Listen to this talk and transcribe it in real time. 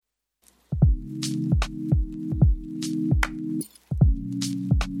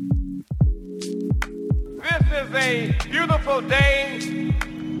is a beautiful day.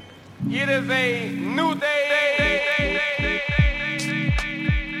 It is a new day.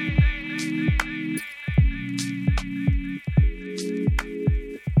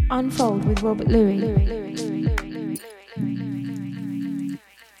 Unfold with Robert Louis.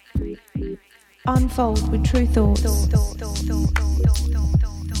 Unfold with True Thoughts.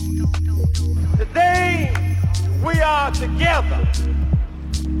 Today we are together.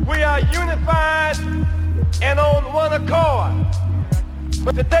 We are unified and on one accord.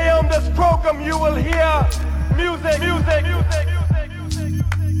 But today on this program you will hear music.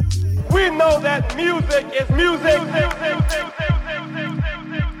 We know that music is music.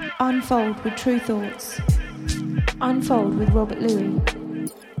 Unfold with True Thoughts. Unfold with Robert Louis.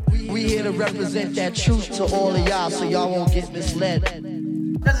 We here to represent that truth to all of y'all so y'all won't get misled.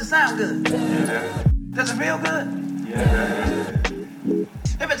 Does it sound good? Yeah. Does it feel good? Yeah.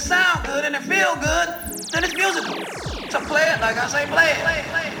 If it sounds good and it feels good, then it's musical. So play it like I say play it.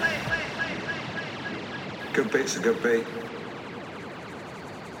 Good beat's a good beat.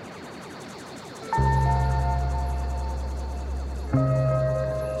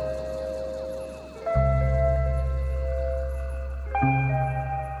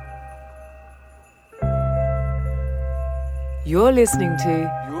 You're listening to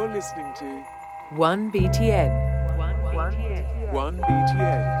 1BTN.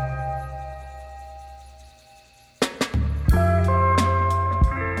 1BTN.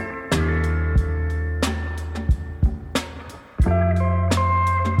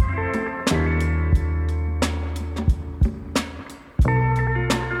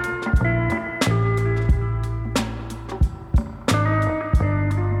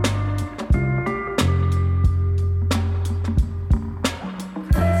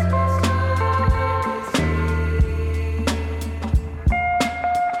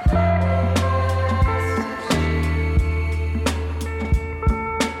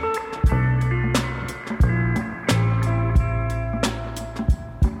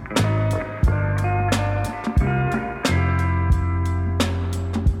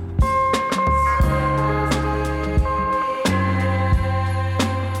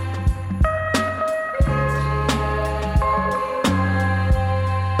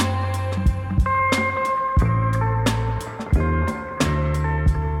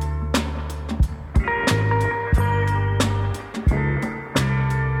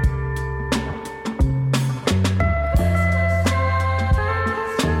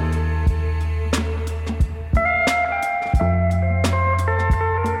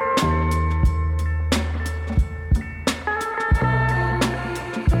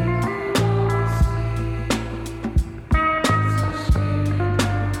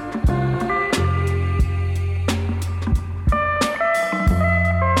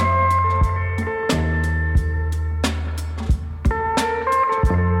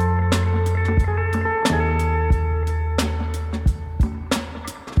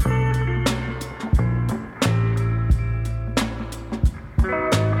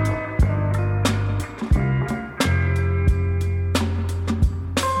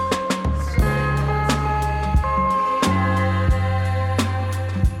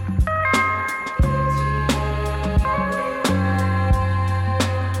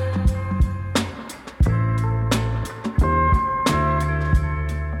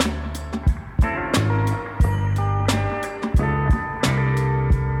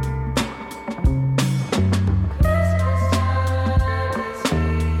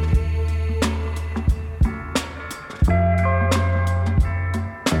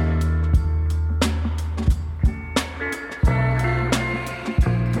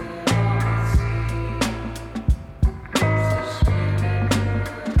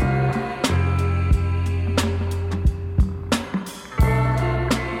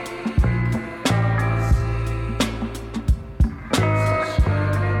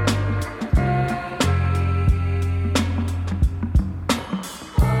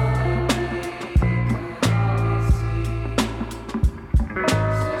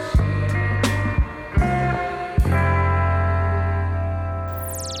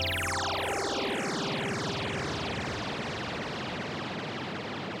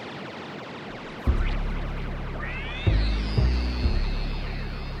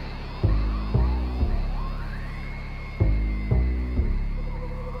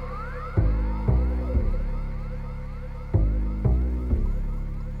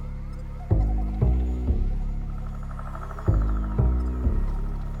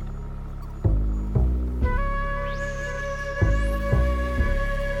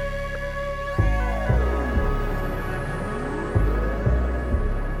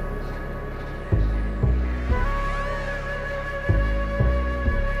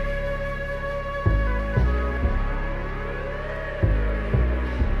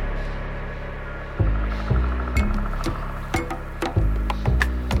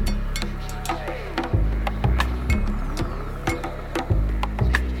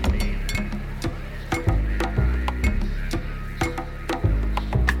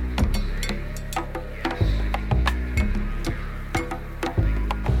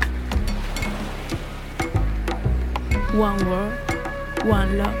 One world,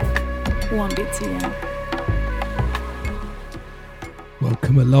 one love, one BTN.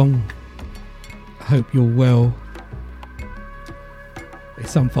 Welcome along. Hope you're well.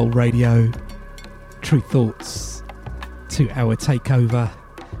 It's Unfold Radio, True Thoughts, 2-hour takeover.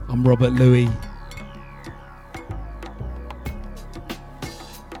 I'm Robert Louis.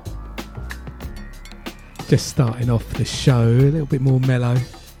 Just starting off the show, a little bit more mellow.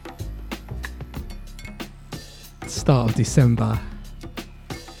 Start of December.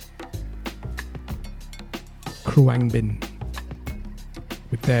 Khruangbin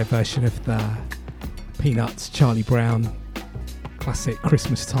with their version of the Peanuts, Charlie Brown classic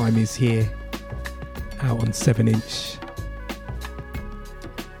Christmas Time Is Here, out on 7-inch.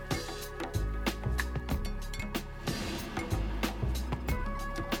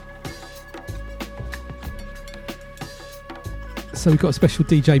 So we've got a special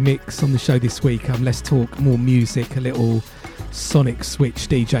DJ mix on the show this week. Let's talk more music, a little Sonic Switch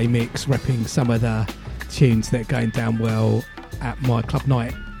DJ mix, repping some of the tunes that are going down well at my club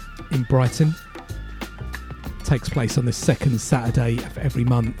night in Brighton. Takes place on the second Saturday of every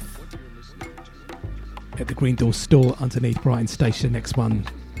month at the Green Door store underneath Brighton Station. Next one,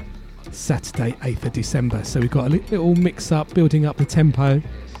 Saturday 8th of December. So we've got a little mix up, building up the tempo.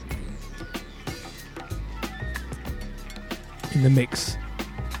 In the mix,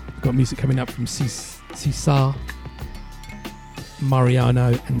 we've got music coming up from Cesar,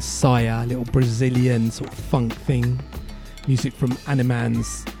 Mariano and Saya, a little Brazilian sort of funk thing. Music from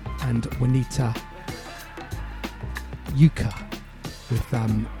Animans and Juanita Yuka with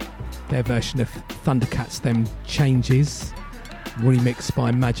their version of Thundercats Them Changes, remixed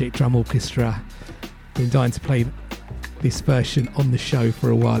by Magic Drum Orchestra. Been dying to play this version on the show for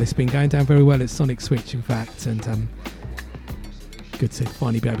a while. It's been going down very well at Sonic Switch, in fact, and good to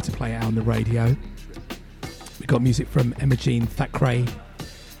finally be able to play it out on the radio. We've got music from Emma Jean Thackeray,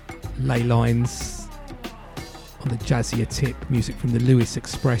 Ley Lines on the jazzier tip, music from the Lewis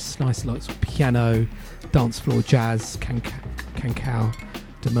Express, nice lots of piano, dance floor jazz, Cancao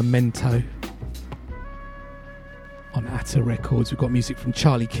de Memento on Atta Records. We've got music from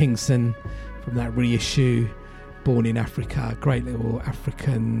Charlie Kingston from that reissue, Born in Africa, great little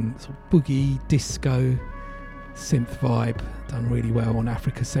African sort of boogie disco synth vibe, done really well on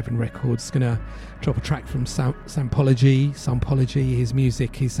Africa 7 Records. Gonna drop a track from Sampology. His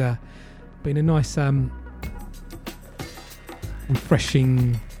music has been a nice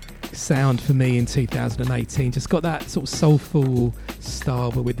refreshing sound for me in 2018. Just got that sort of soulful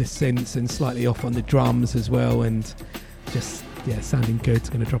style, but with the synths and slightly off on the drums as well, and just sounding good.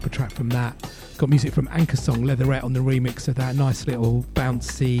 Gonna drop a track from that. Got music from Anchor Song, Leatherette on the remix of that, nice little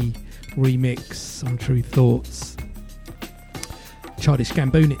bouncy remix on True Thoughts. Childish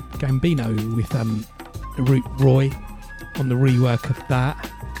Gambino with Root Roy on the rework of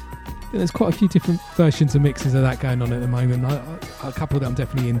that. There's quite a few different versions and mixes of that going on at the moment. A couple that I'm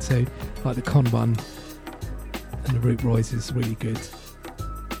definitely into, like the Con one, and the Root Roy's is really good.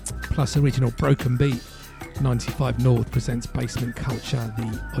 Plus original Broken Beat, 95 North presents Basement Culture,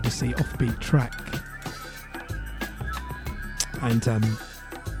 the Odyssey offbeat track. And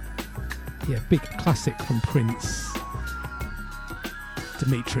big classic from Prince,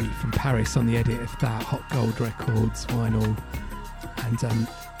 Dimitri from Paris on the edit of that, Hot Gold Records vinyl. And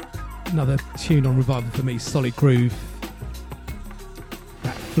another tune on Revival for me, Solid Groove,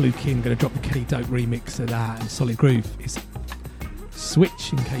 that Flukin, going to drop the Kelly Dope remix of that. And Solid Groove is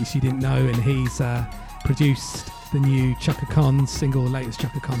Switch, in case you didn't know, and he's produced the new Chaka Khan single, the latest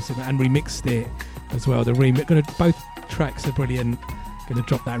Chaka Khan single, and remixed it as well. The remix, both tracks are brilliant. Going to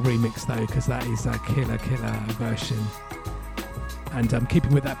drop that remix though, because that is a killer version. And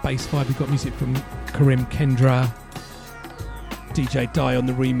keeping with that bass vibe, we've got music from Karim Kendra, DJ Dye on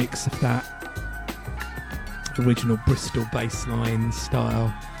the remix of that original Bristol bassline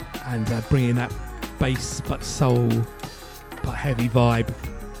style, and bringing that bass but soul but heavy vibe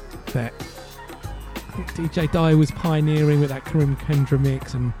that I think DJ Dye was pioneering with that Karim Kendra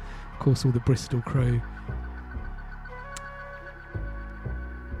mix, and of course all the Bristol crew.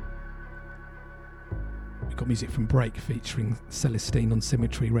 Got music from Break featuring Celestine on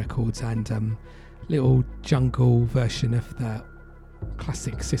Symmetry Records, and little jungle version of the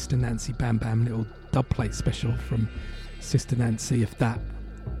classic Sister Nancy Bam Bam, little dubplate special from Sister Nancy of that.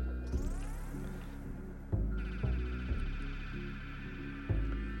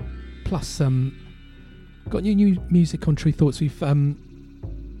 Plus got new music on True Thoughts. We've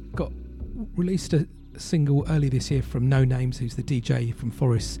got released a single early this year from No Names, who's the DJ from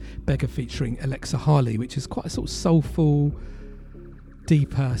Forest Beggar, featuring Alexa Harley, which is quite a sort of soulful,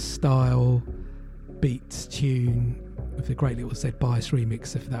 deeper style beats tune, with the great little Zed Bias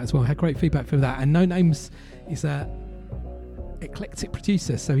remix of that as well. Had great feedback for that. And No Names is a eclectic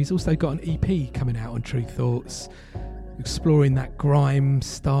producer, so he's also got an EP coming out on True Thoughts, exploring that grime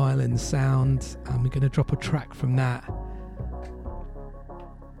style and sound. And we're going to drop a track from that.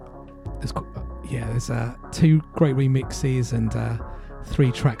 There's 2 great remixes and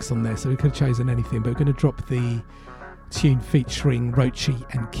 3 tracks on there, so we could have chosen anything, but we're going to drop the tune featuring Rochi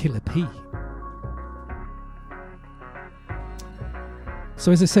and Killer P.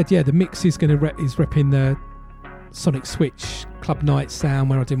 So as I said, the mix is repping the Sonic Switch Club Night sound,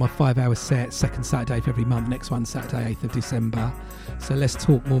 where I do my 5-hour set, second Saturday of every month, next one Saturday 8th of December. So let's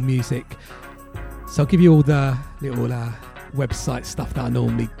talk more music. So I'll give you all the little website stuff that I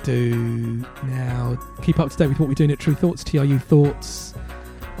normally do now. Keep up to date with what we're doing at True Thoughts, TRU Thoughts,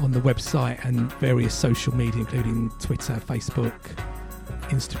 on the website and various social media, including Twitter, Facebook,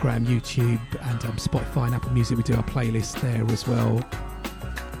 Instagram, YouTube, and Spotify and Apple Music. We do our playlist there as well.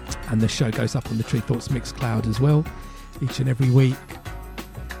 And the show goes up on the True Thoughts Mixcloud as well, each and every week.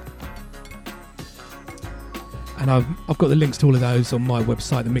 And I've got the links to all of those on my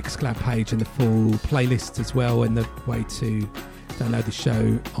website, the Mixcloud page, and the full playlist as well, and the way to download the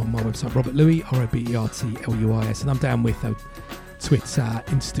show on my website, Robert Louis, RobertLuis, and I'm down with Twitter,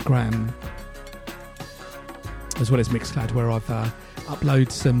 Instagram, as well as Mixcloud, where I've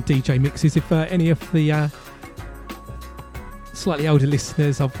uploaded some DJ mixes. If any of the slightly older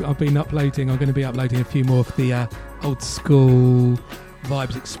listeners, I'm going to be uploading a few more of the old school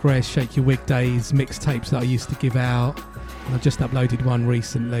Vibes Express, Shake Your Wig Days mixtapes that I used to give out, and I've just uploaded one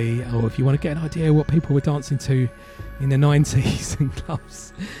recently. Or if you want to get an idea of what people were dancing to in the 90s and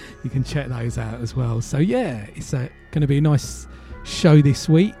clubs, you can check those out as well. So it's going to be a nice show this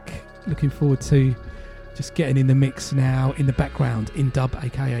week. Looking forward to just getting in the mix now. In the background, In Dub,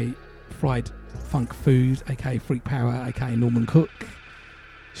 aka Fried Funk Food, aka Freak Power, aka Norman Cook,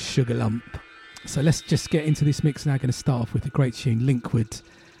 Sugar Lump. So let's just get into this mix now. Going to start off with a great tune, Linkwood,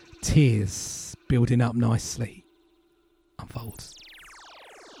 Tears, building up nicely. Unfolds.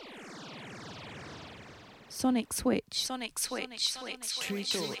 Sonic Switch. Sonic Switch. True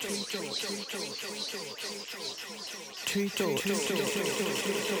Thoughts. True Thoughts.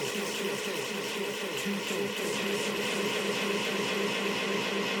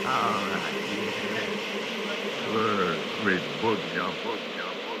 All right, yeah. With boogie.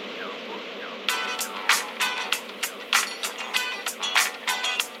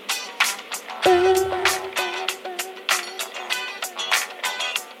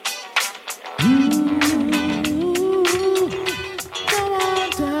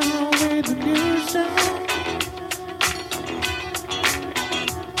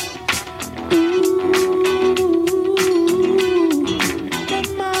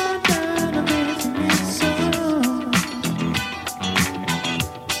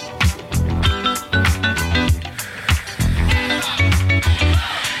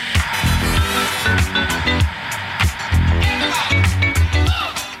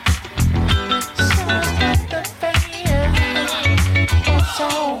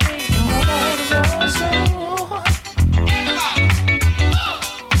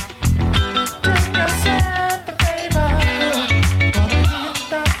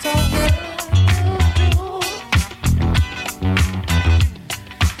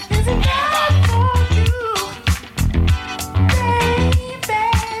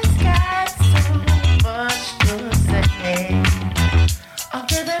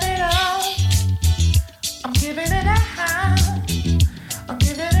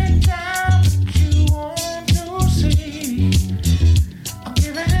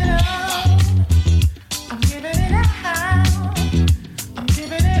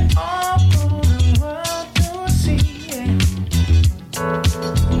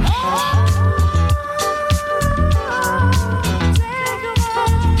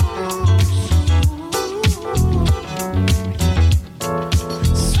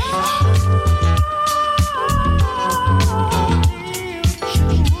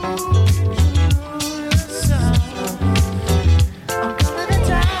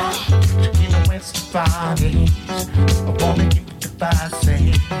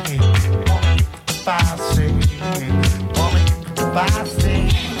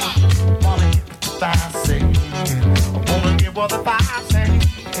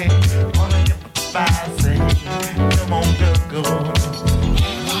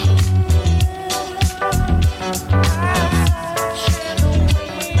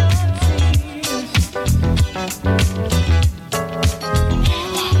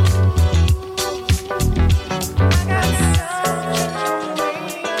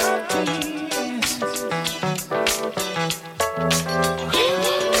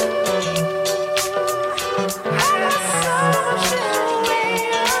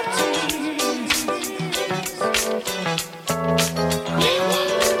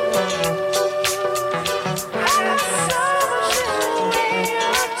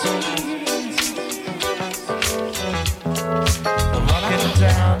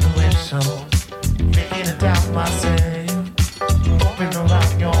 emotion, making it down myself, open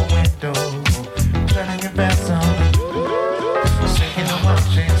around your window, turning your best on, singing a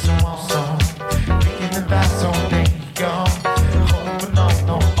watching some more song, making the lights all day gone, hoping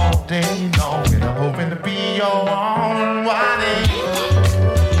all day long, and I'm hoping to be your own one day.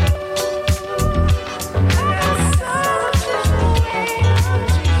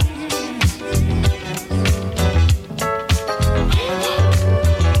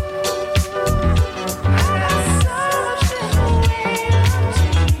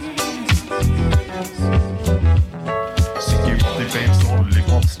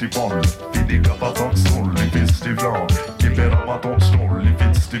 Festival, villiga batanstål i festival, Giberama dansstål i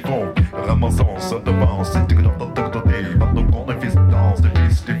festival, Ramazan sönderdans, inte glömda döda det, Bandokon i festdans, det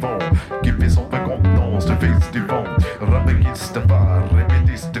festival, Gibbi som begångdans, det festival, Rabbegisterfar,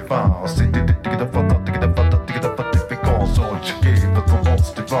 Rebedistifar, Sittididdigda fatta, digda fatta, digda fattifikar, så tjekivet som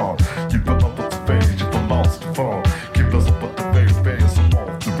måste vara, Gibberna på tv, som måste vara, Gibber som på tv, som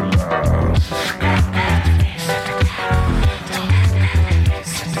måste vilja.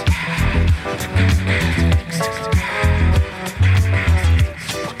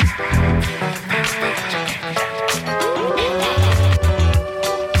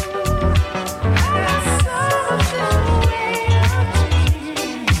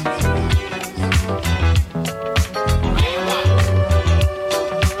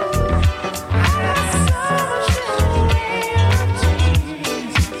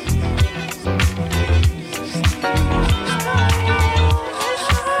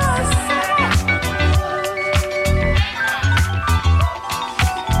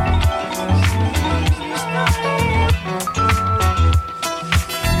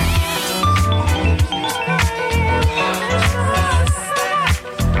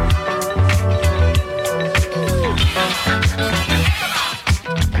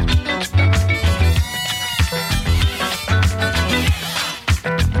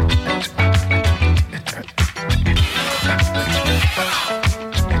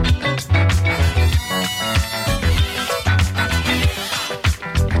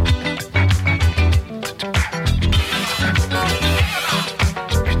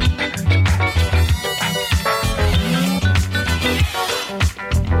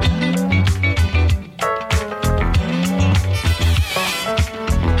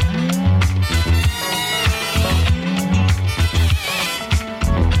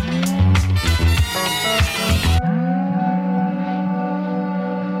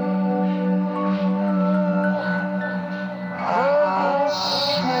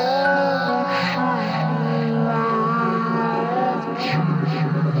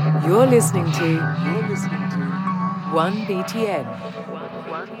 You're listening to 1BTN.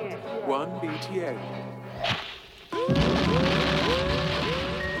 1BTN.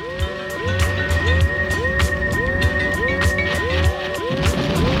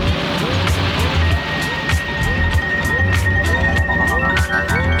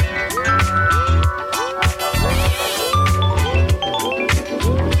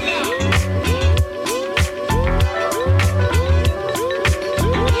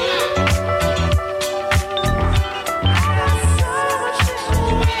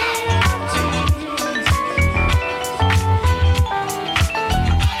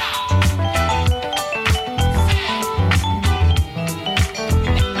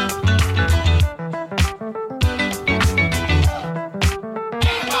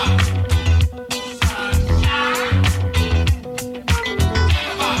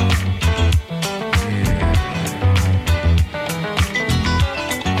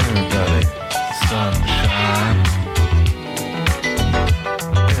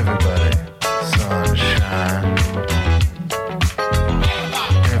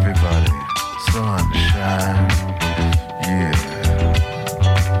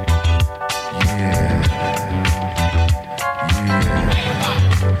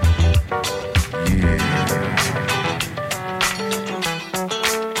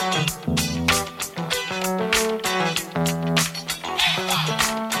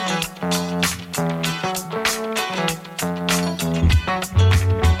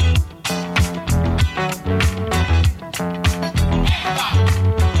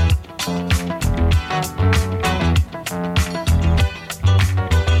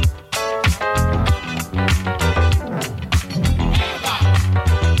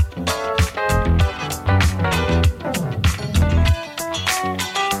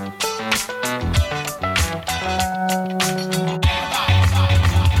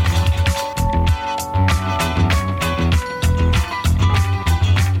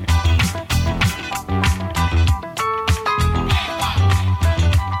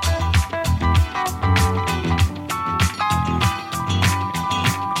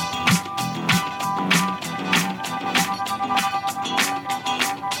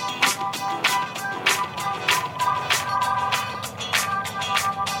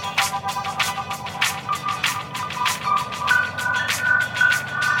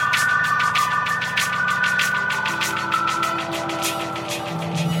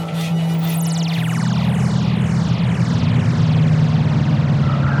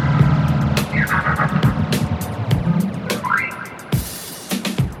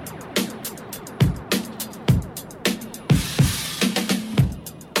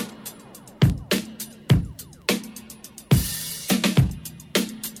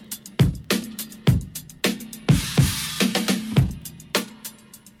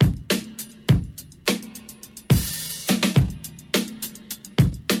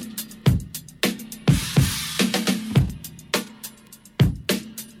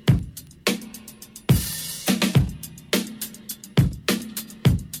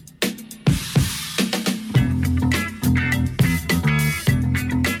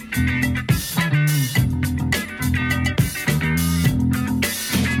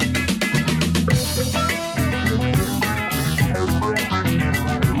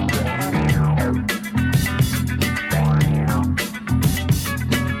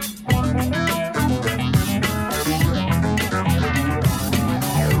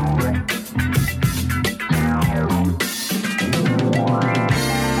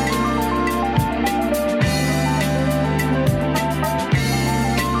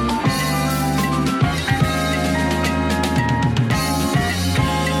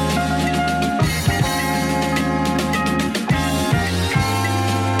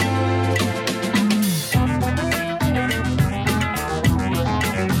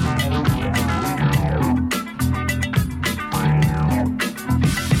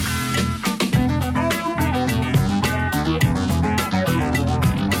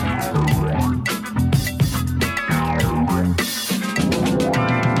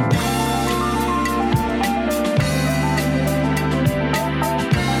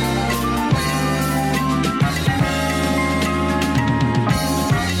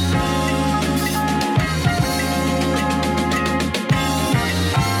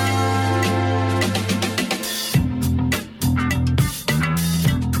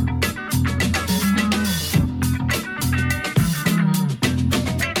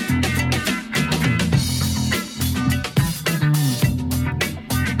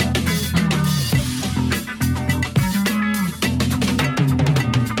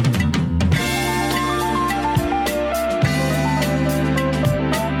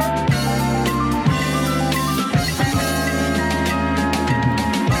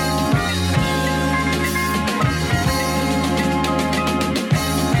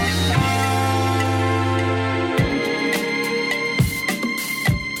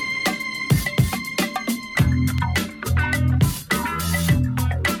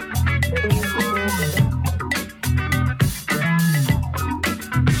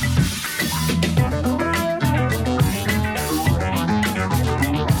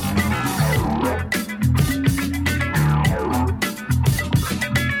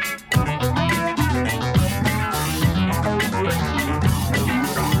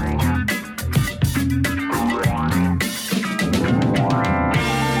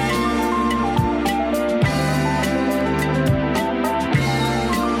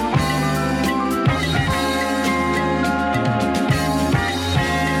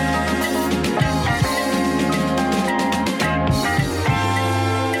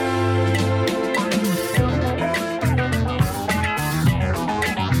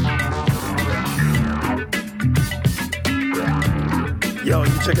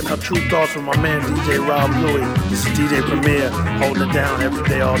 checking out True Thoughts from my man DJ Rob Louie. This is DJ Premier, holding it down every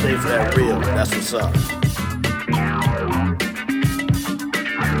day, all day for that real. That's what's up.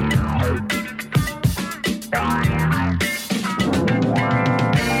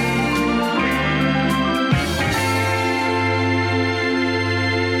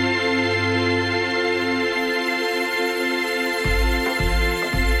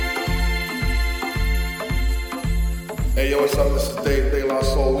 Hey, yo, what's up? This is Dave De La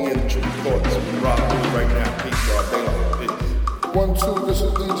Soul. We in True Thoughts. Rock right now. Peace, y'all. De La. Peace. 1, 2, this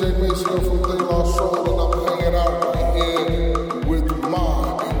is DJ Maceo from De La Soul, and I'm hanging out right here with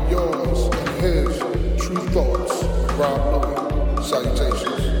mine and yours and his True Thoughts. Rob Louie.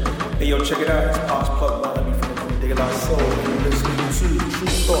 Salutations. Hey, yo, check it out. It's Pops Plug One from De La Soul. You're listening to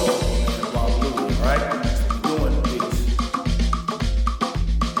True Thoughts. Rob Louie, all right? Doing peace.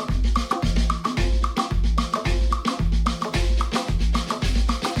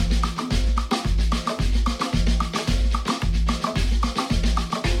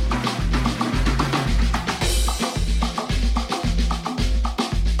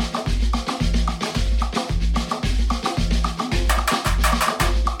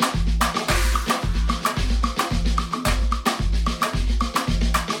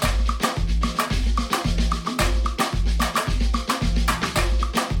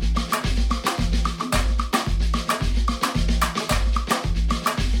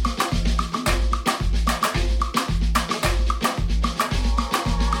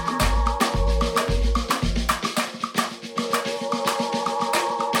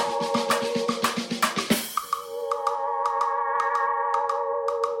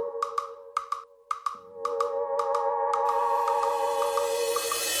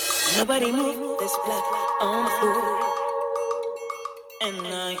 Nobody move this black on the floor, and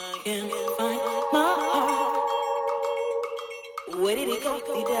I can't find my heart. Where did it go? Did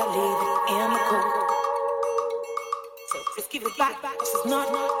I leave it in the cold? So just give it back. This is not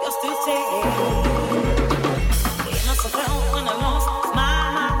yours to take. It must have felt when I lost my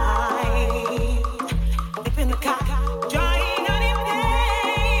mind. Deep in the car, drying on your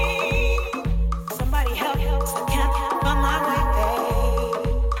face. Somebody help, I can't find my way.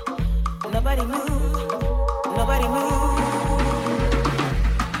 Nobody move, nobody move,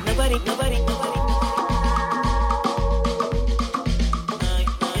 nobody.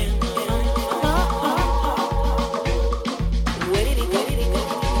 Where did it go?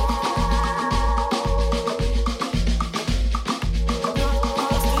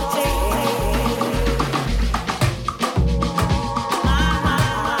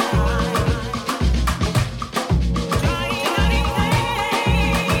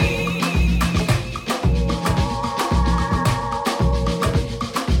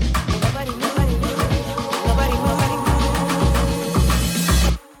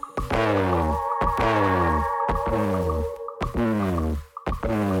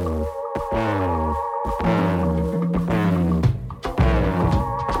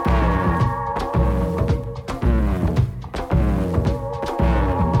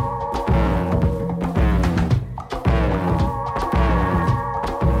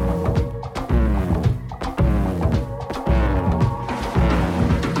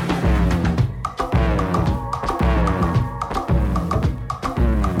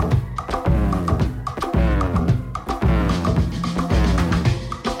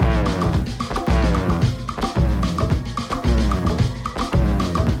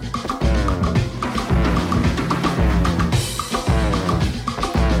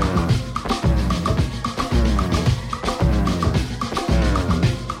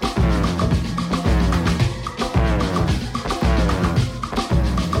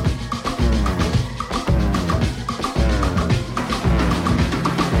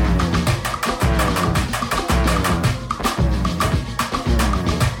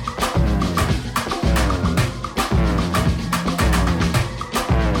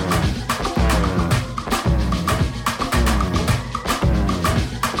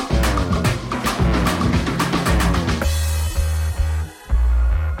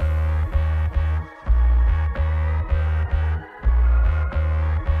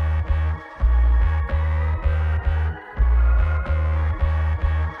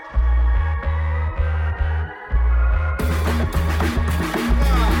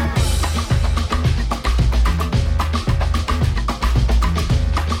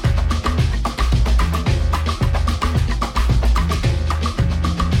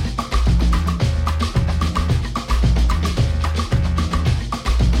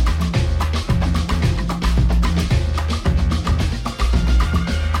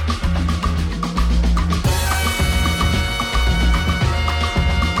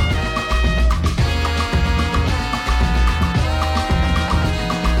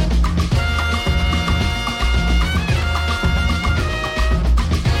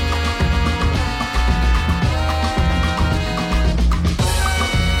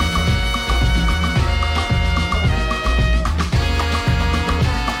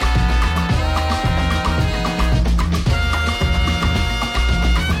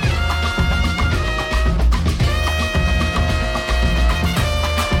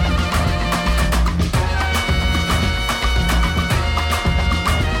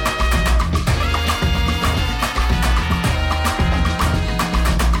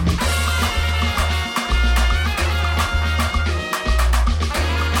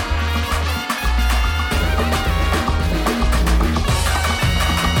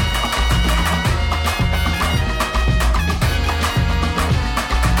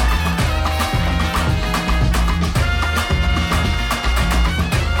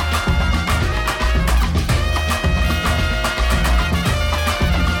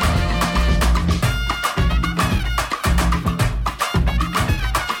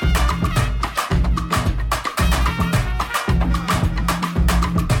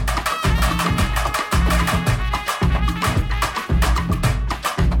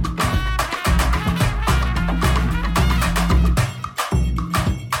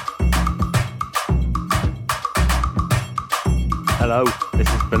 This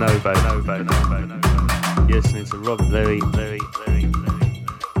is Bonobo. You're listening to Rob very.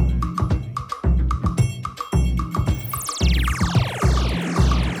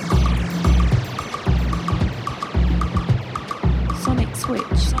 Sonic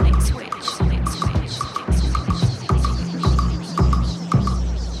Switch.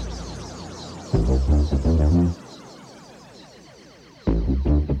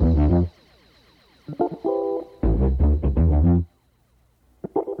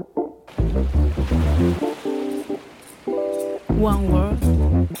 One world,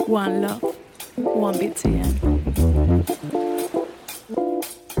 one love, one BTN.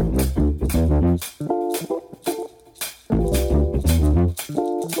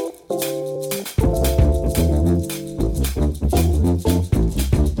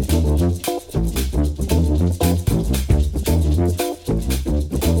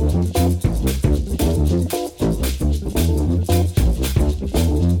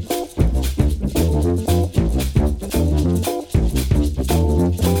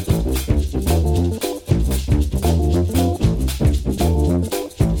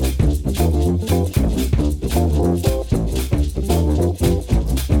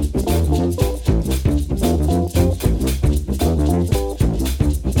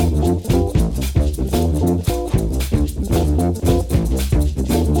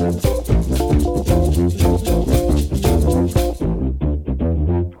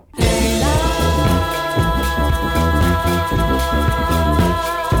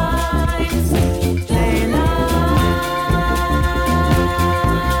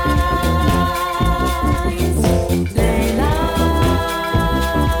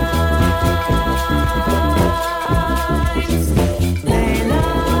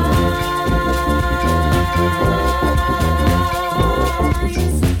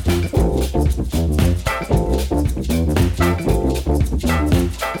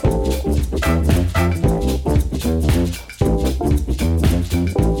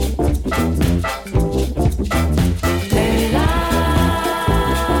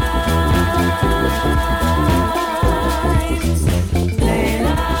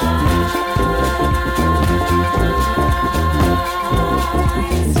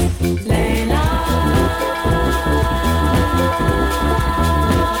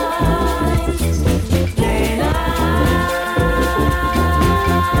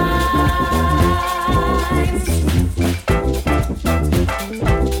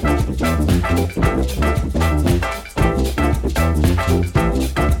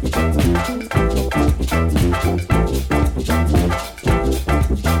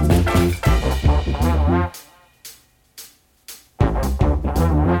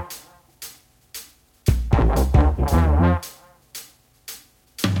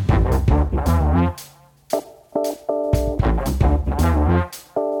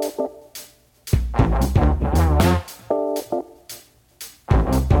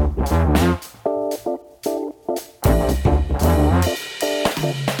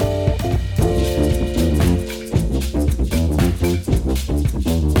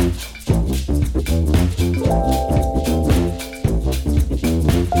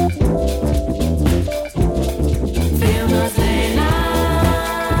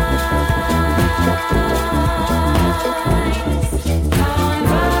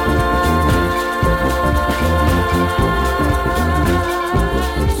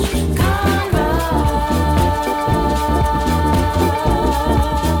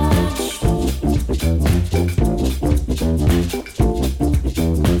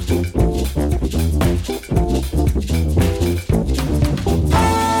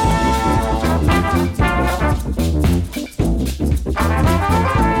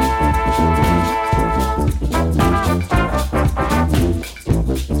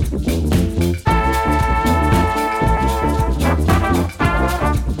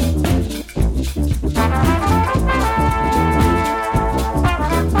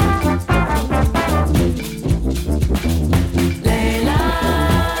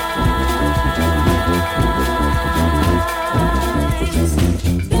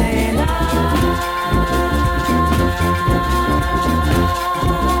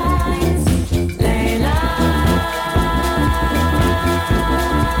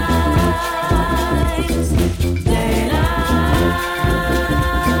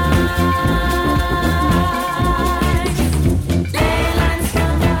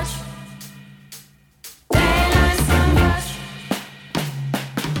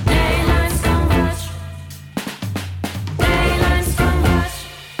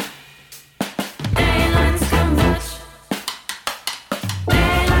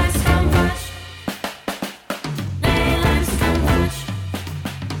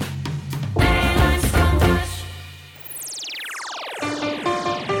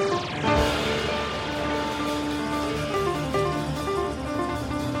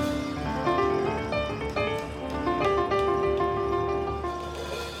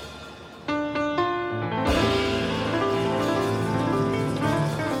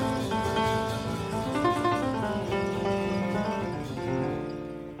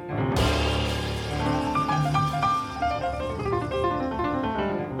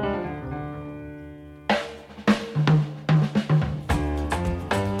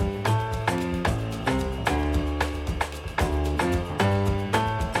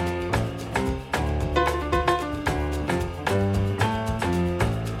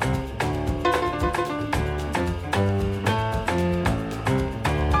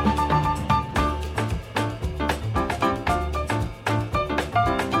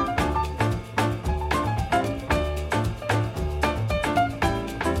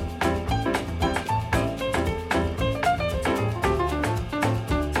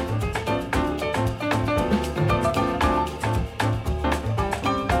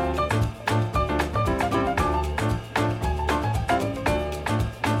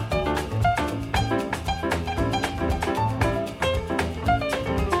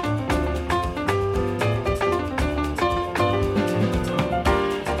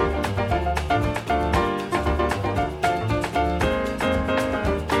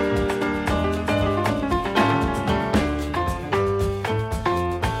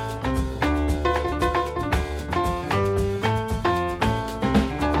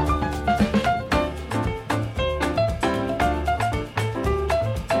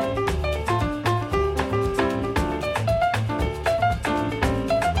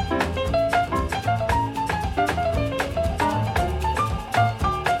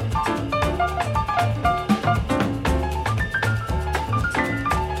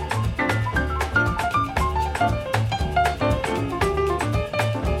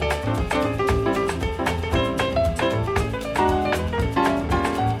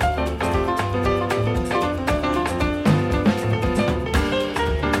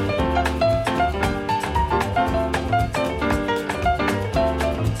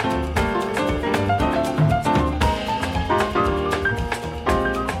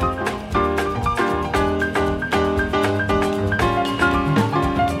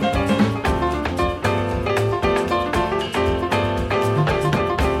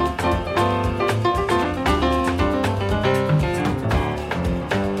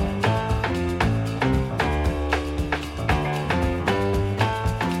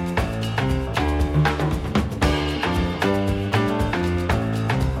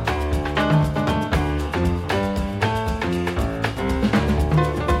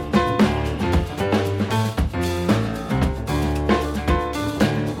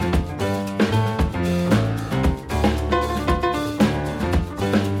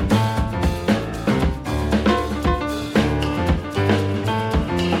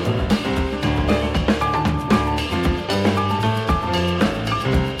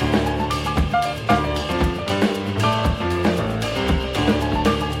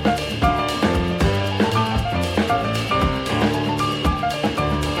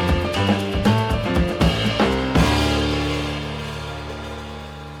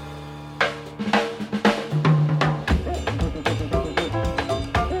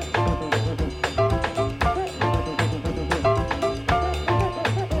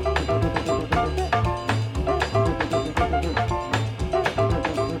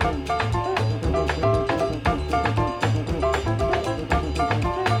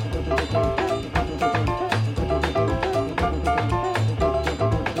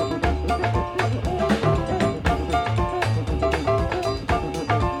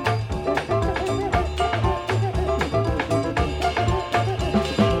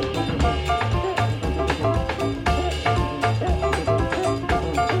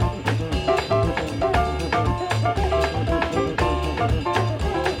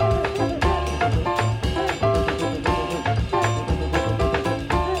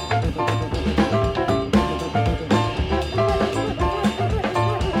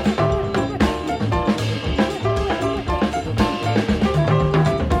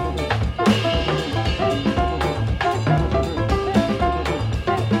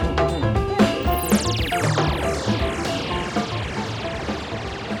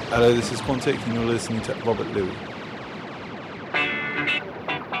 Hello, this is Quantic and you're listening to Robert Louis.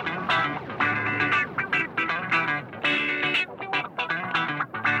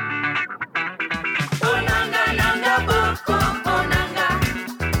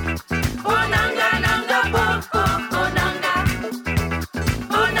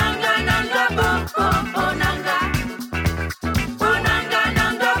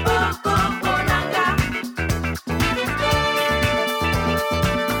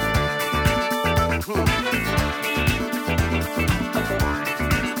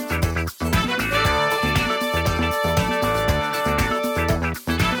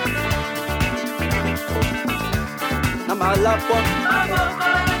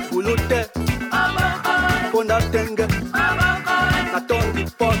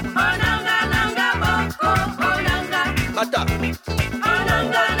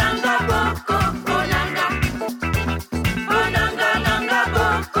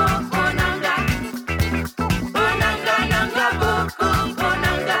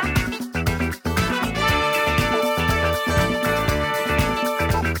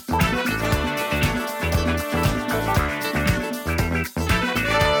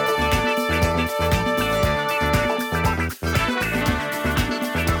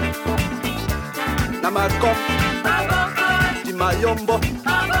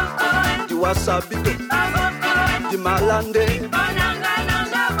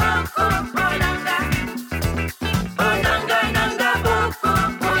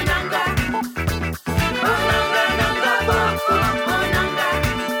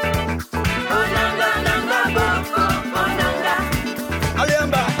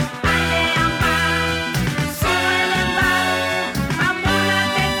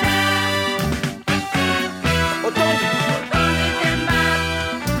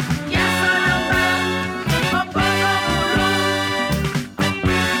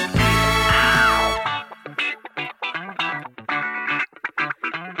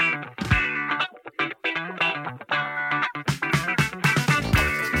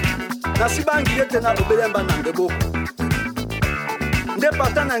 Nasibangi yete na obelemba na ngeboko. Nde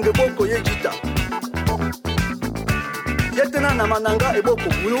pata na ngeboko ye jita. Yete na mananga eboko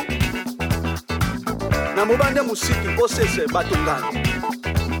bulu. Na mubande musiki osese batungani.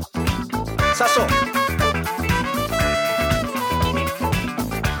 Saso.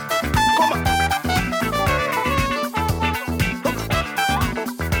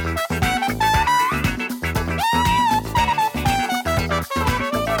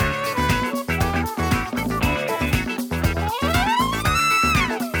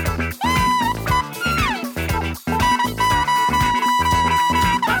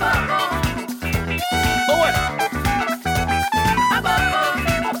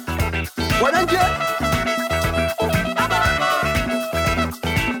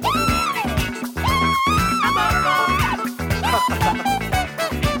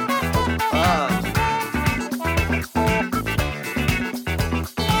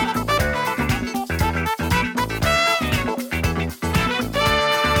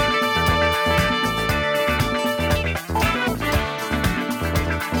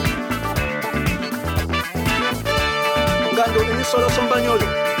 Solo son bagnoli.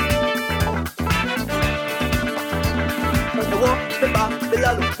 Ewo, beba,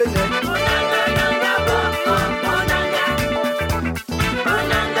 belalu, bene.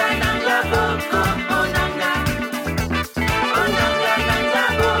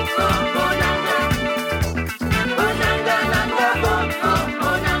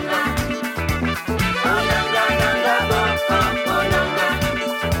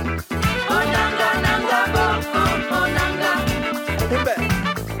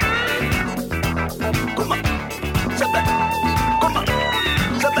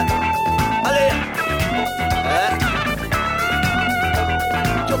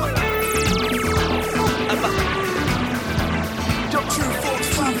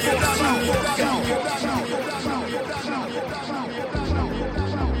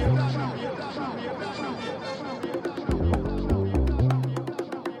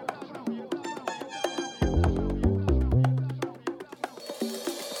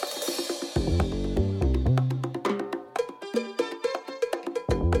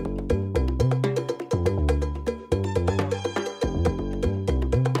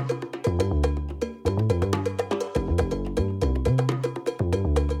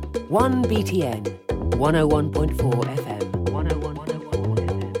 One BTN, 101.4 FM.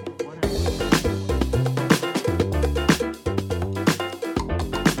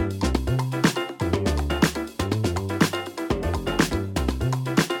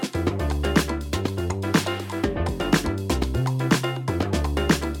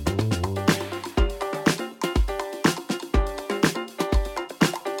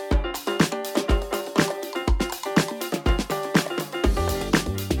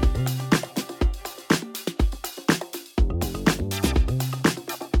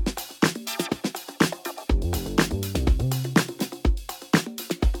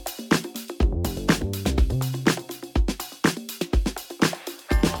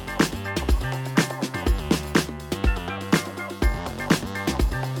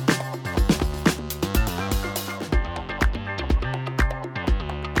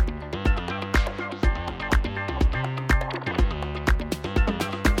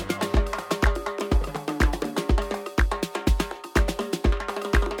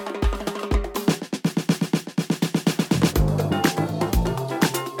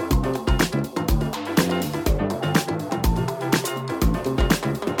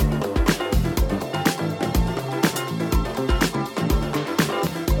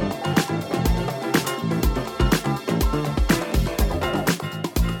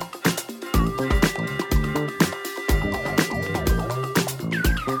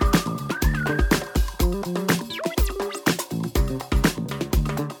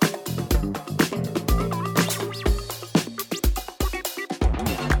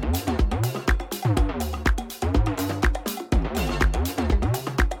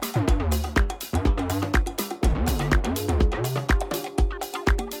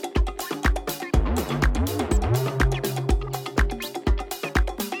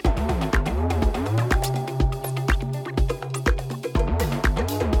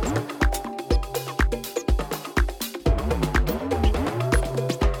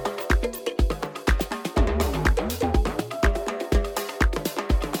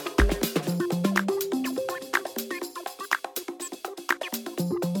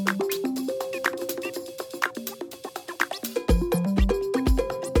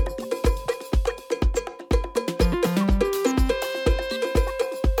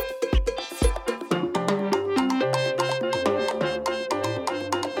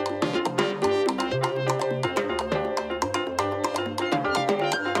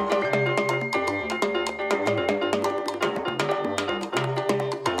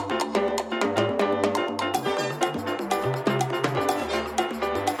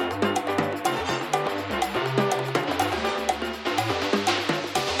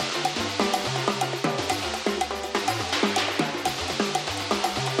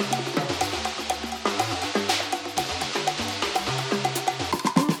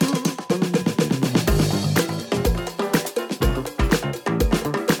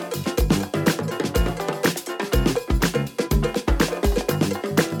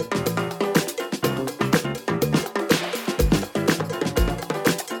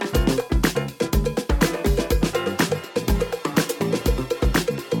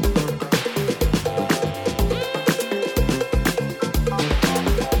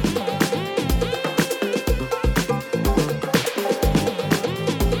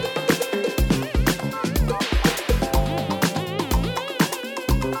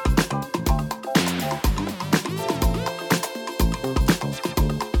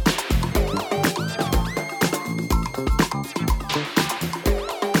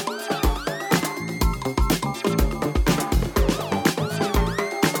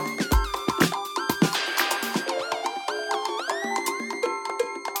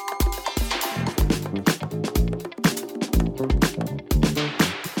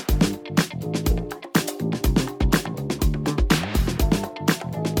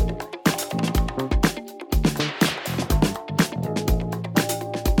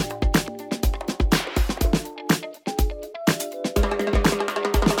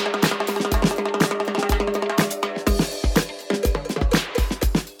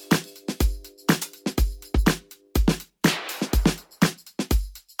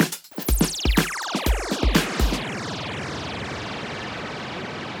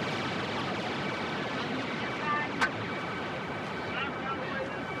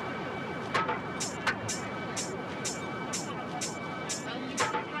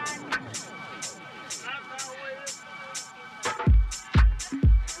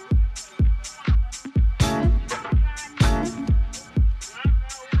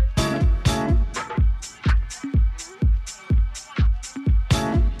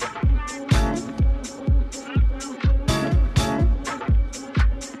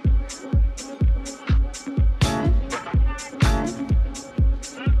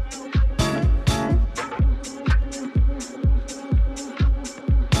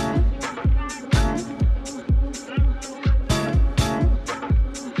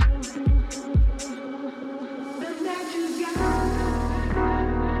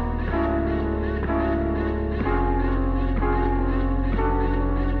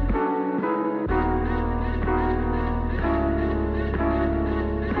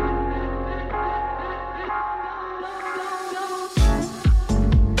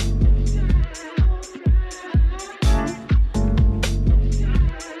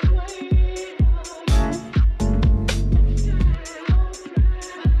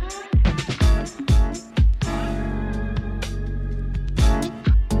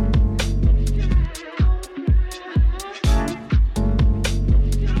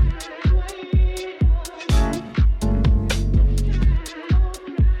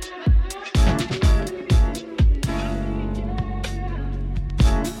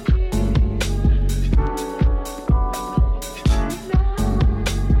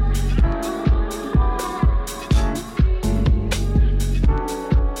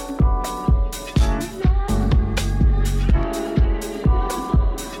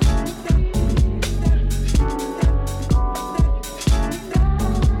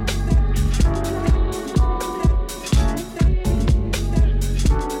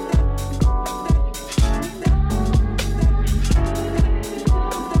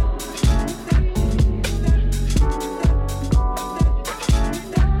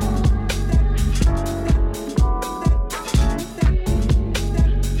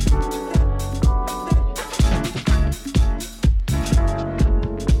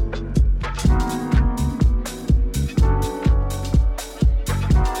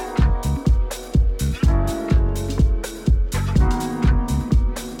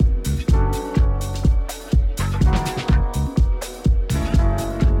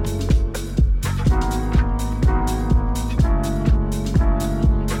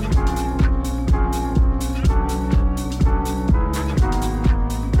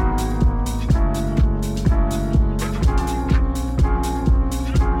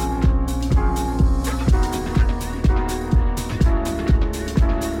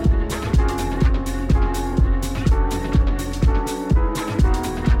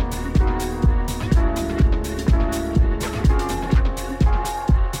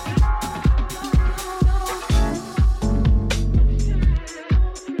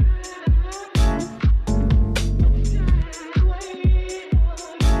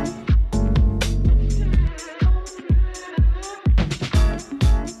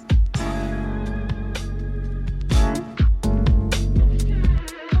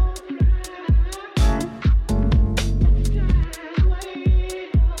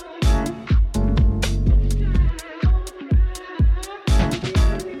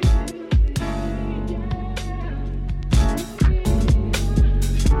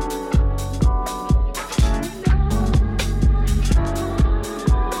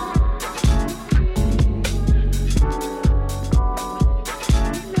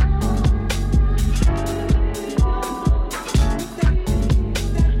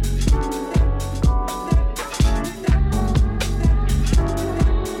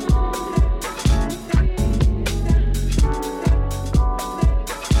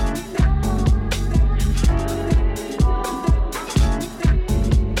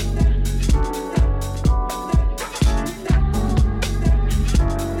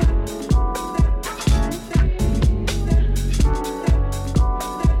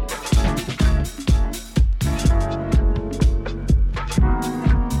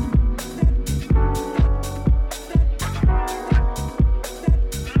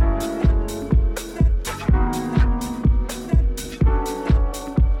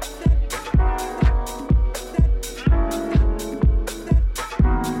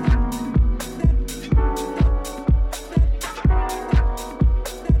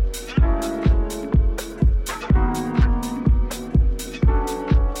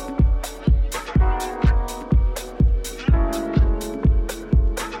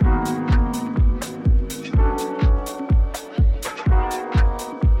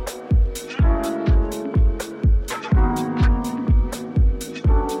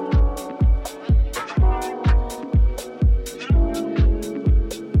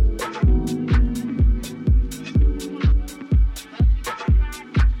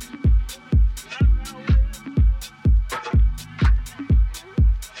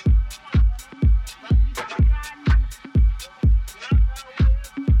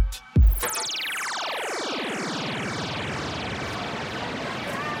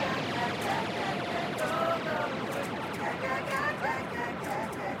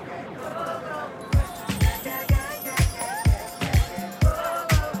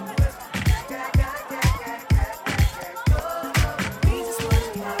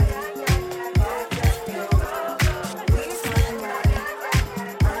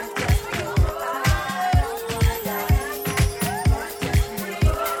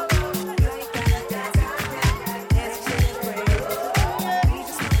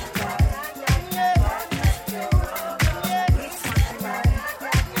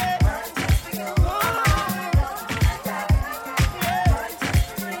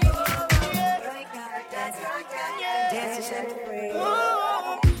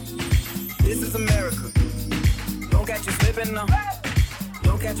 slipping now.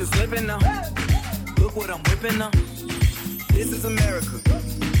 Don't catch you slipping now. Look what I'm whipping now. This is America.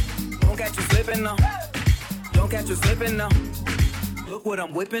 Don't catch you slipping now. Don't catch you slipping now. Look what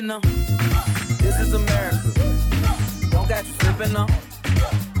I'm whipping now. This is America. Don't catch you slipping now.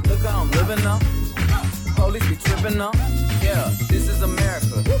 Look how I'm living now. Police be tripping now. Yeah, this is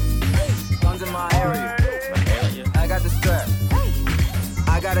America. Guns in my area. I got the strap.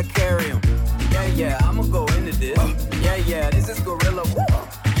 I gotta carry 'em. Yeah, I'ma go into this. Yeah, this is gorilla.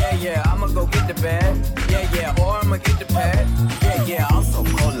 Yeah, I'ma go get the bag. Yeah, or I'ma get the pad. Yeah, I'm so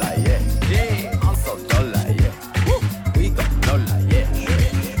cold like yeah. I'm so dull like yeah. We gon' know like yeah.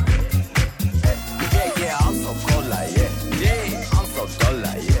 Yeah, I'm so cold like yeah. I'm so dull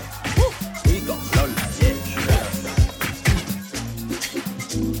like yeah. We gon' blow like yeah.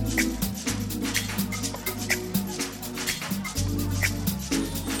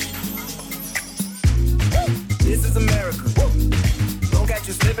 This is America. Don't catch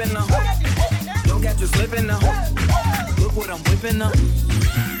you slipping now. Don't catch you slipping now. Look what I'm whipping now.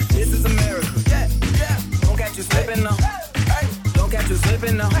 This is America. Don't catch you slipping now. Don't catch you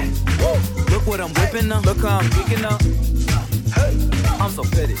slipping now. Look what I'm whipping now. Look how I'm geeking now. I'm so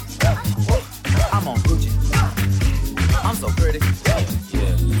pretty. I'm on Gucci. I'm so pretty.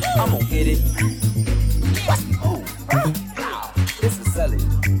 Yeah, I'm gonna hit it. Ooh. This is Sally.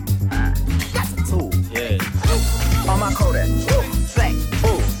 That's a tool. Yeah. On my Kodak. Black.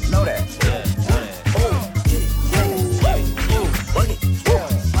 Ooh, know that. Yeah, know that. Ooh. Work it.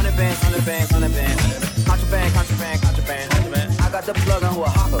 100 bands. Contraband. I got the plug on who a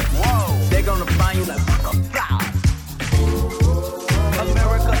hopper. Whoa. They gonna find you like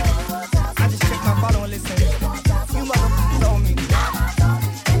America. I just checked my follow and listen. You motherfuckers told me.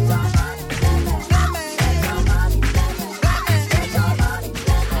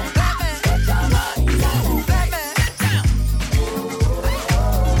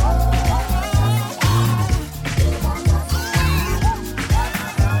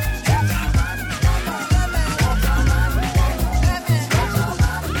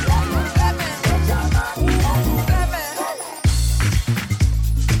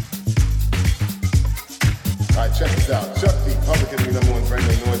 Check this out. Chuck D, Public Enemy #1 friend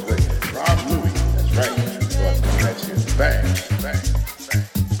of Noise with Rob Louie. That's right. What's coming at you? Bang, bang.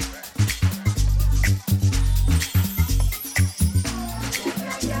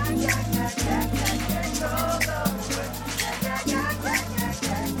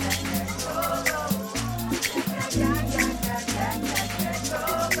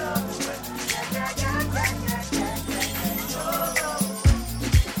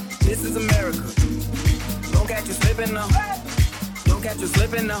 This is America. Don't catch you slipping now. Don't catch you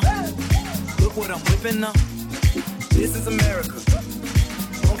slipping now. Look what I'm whipping now. This is America.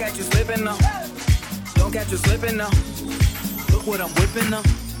 Don't catch you slipping now. Don't catch you slipping now. Look what I'm whipping now.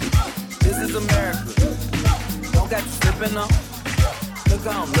 This is America. Don't catch you slipping now. Look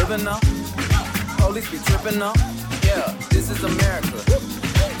how I'm living now. Police be tripping now. Yeah, this is America.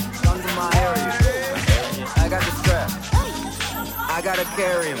 Guns in my area. I got the strap. I gotta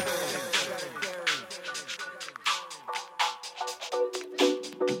carry 'em.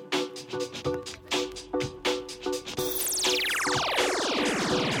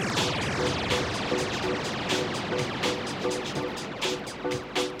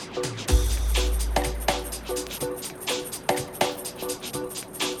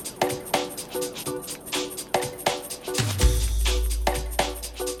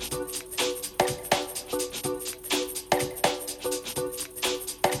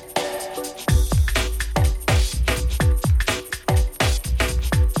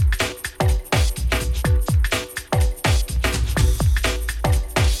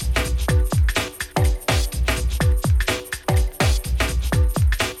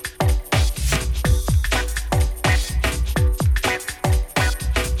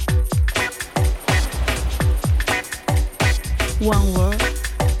 One world,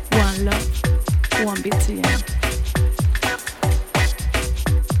 one love, one BTN.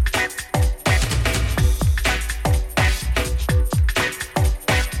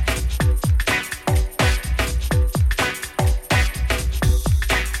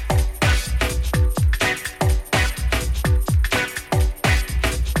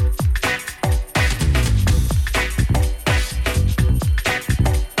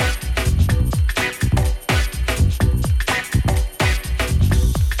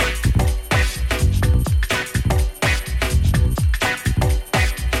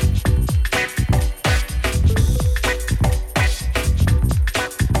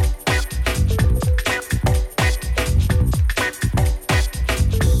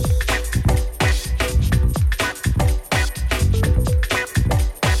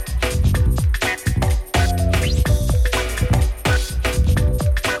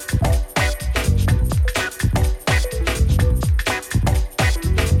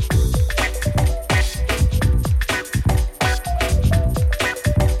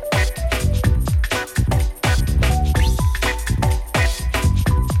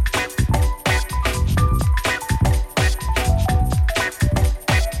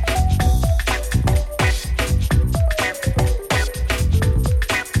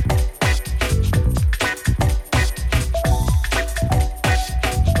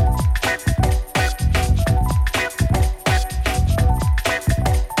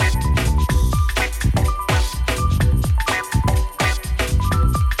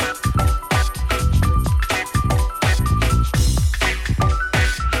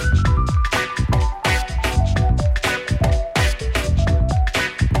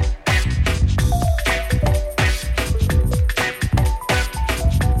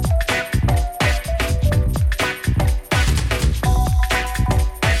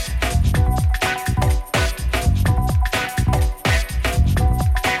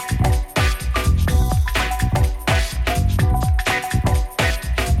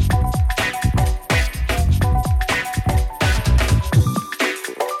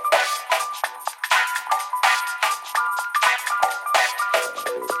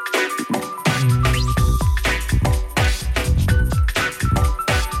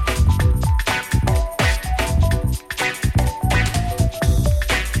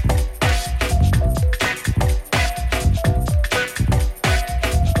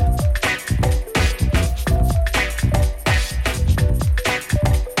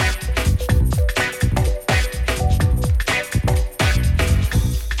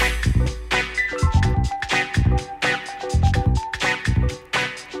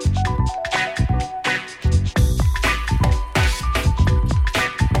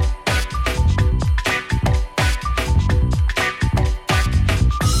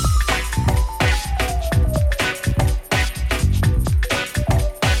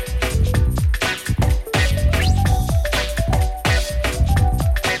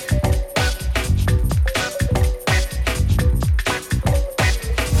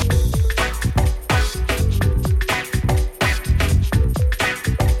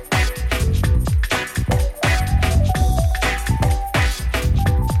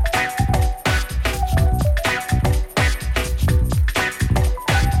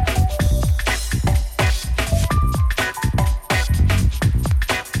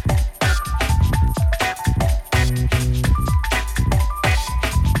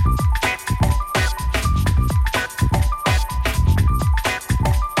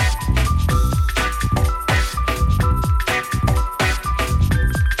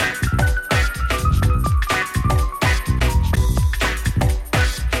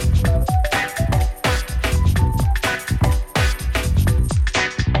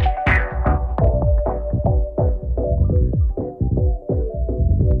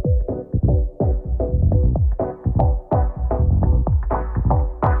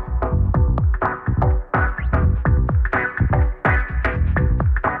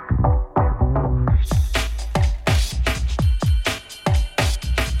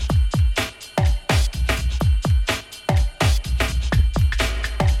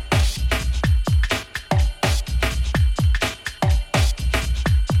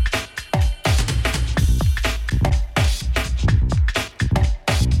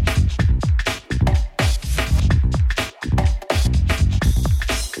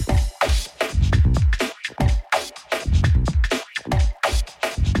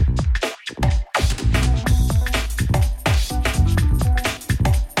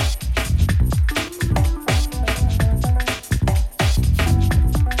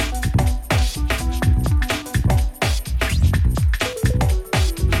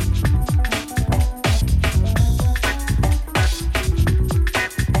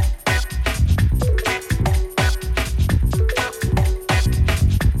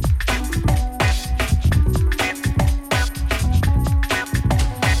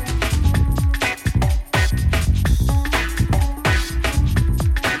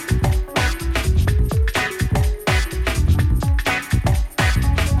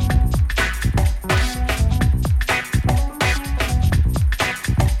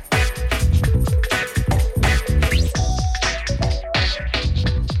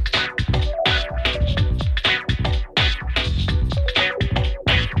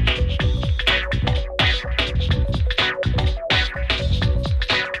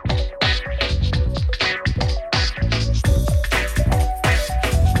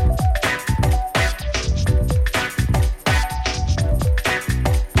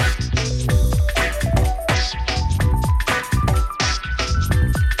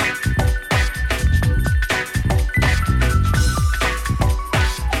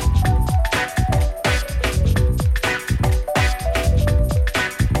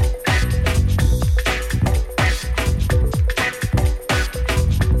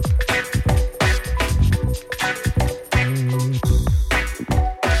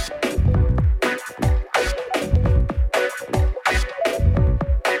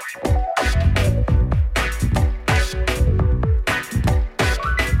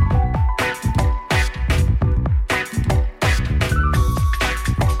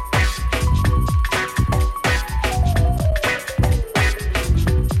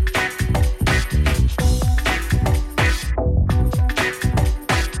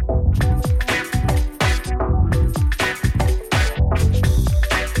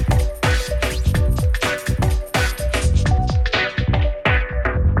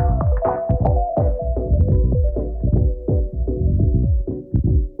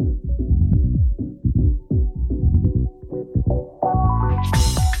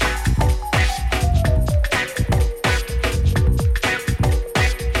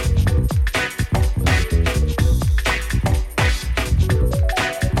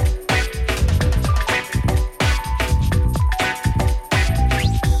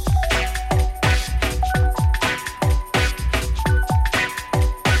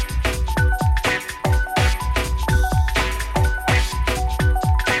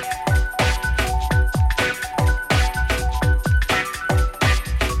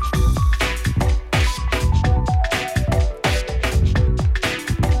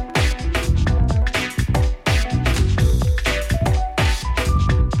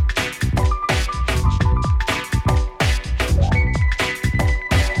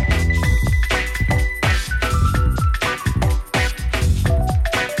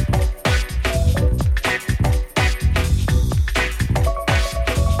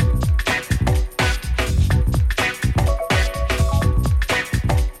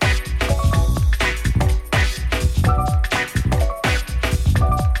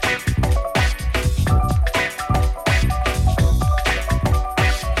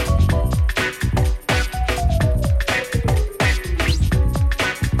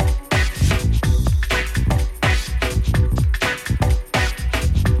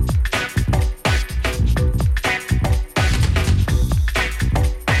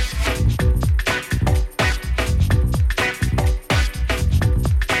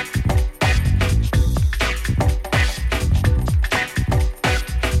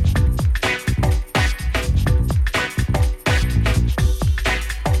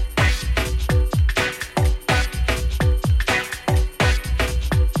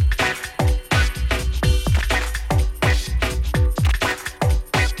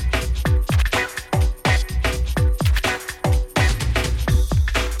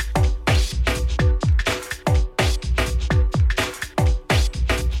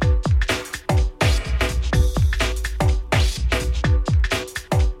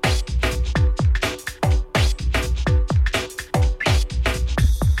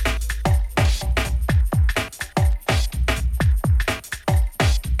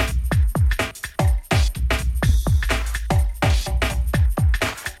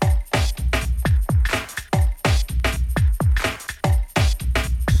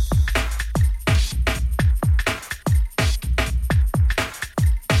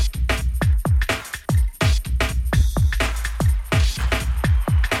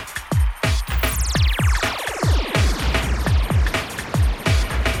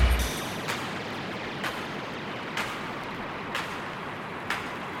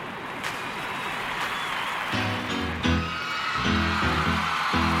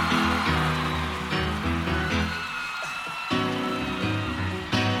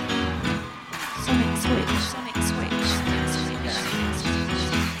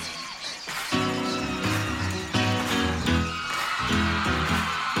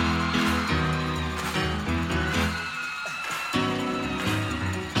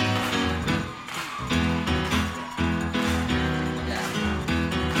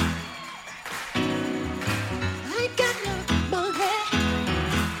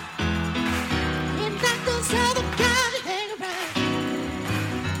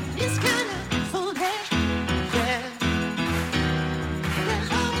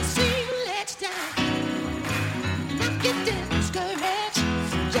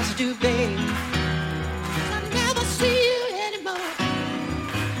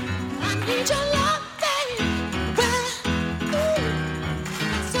 need your love, baby.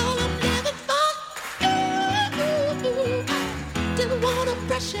 That's all I'm living for. Didn't wanna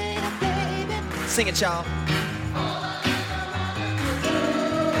pressure you, baby. Sing it, y'all.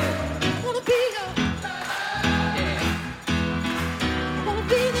 Wanna be your, wanna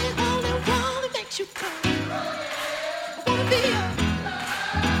be the only one that makes you cry. Wanna be your,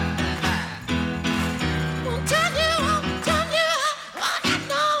 wanna turn you on, wanna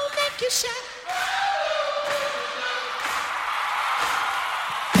know, make you shine.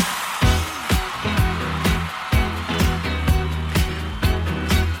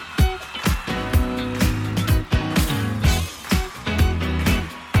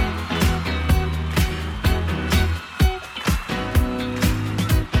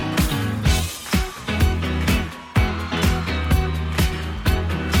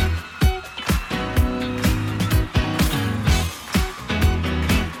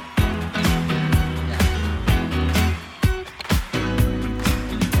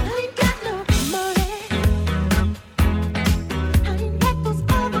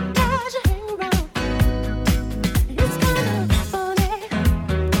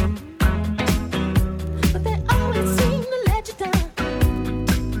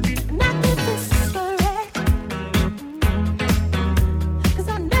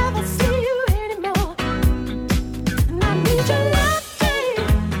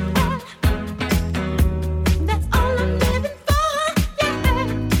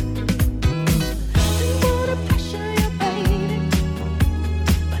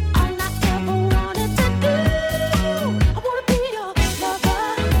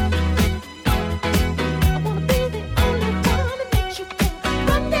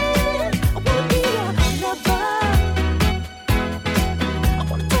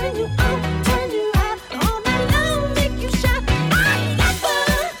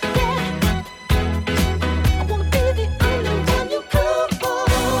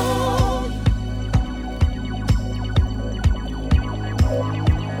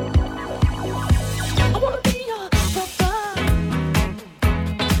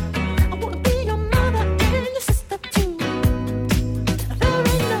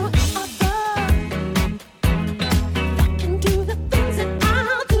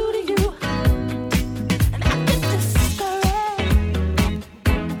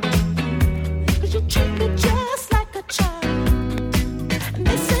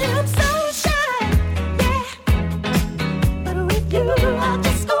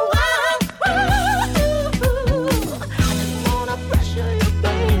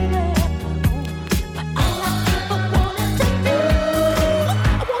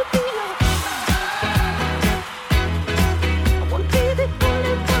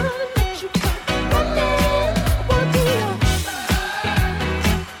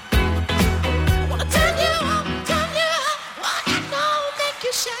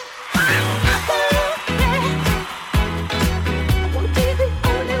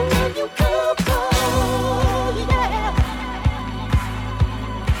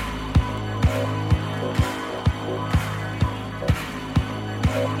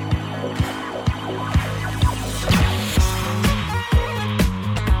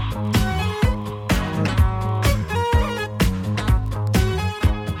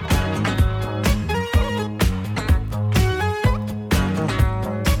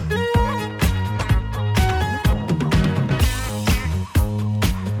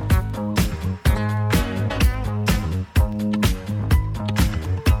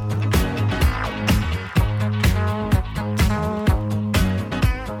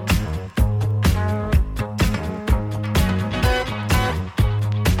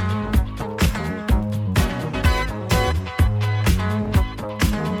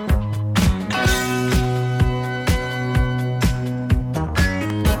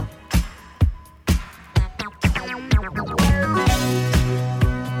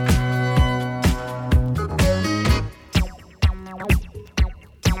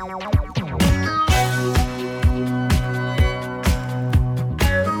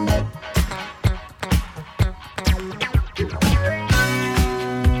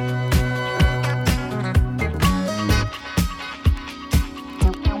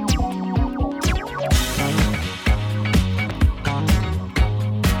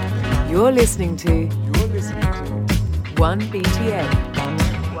 You're listening to 1BTN.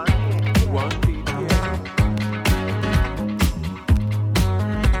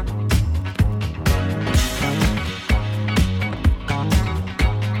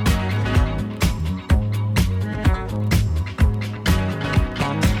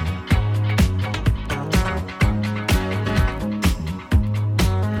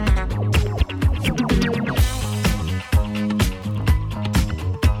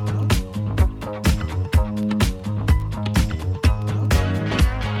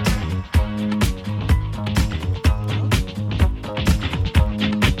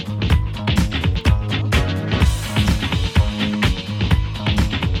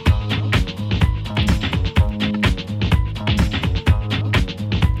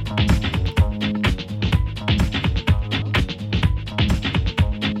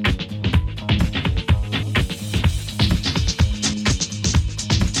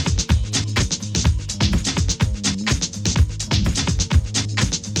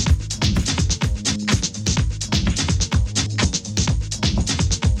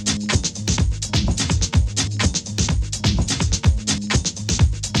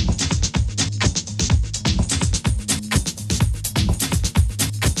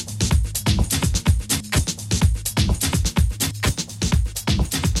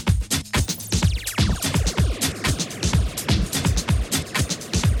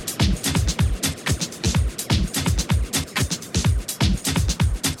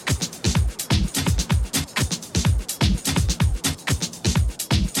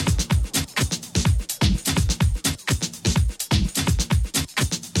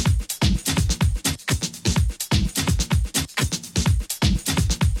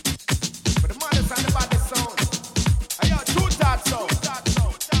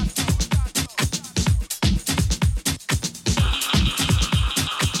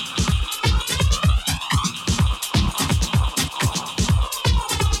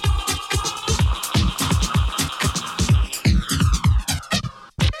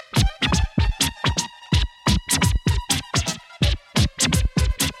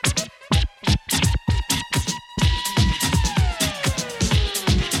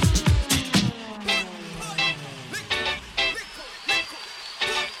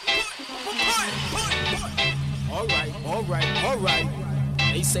 Alright.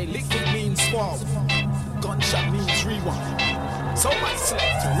 They say liquid means suave, gunshot means rewind. So my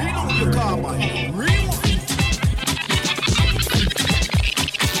selector, reload your carbine, rewind.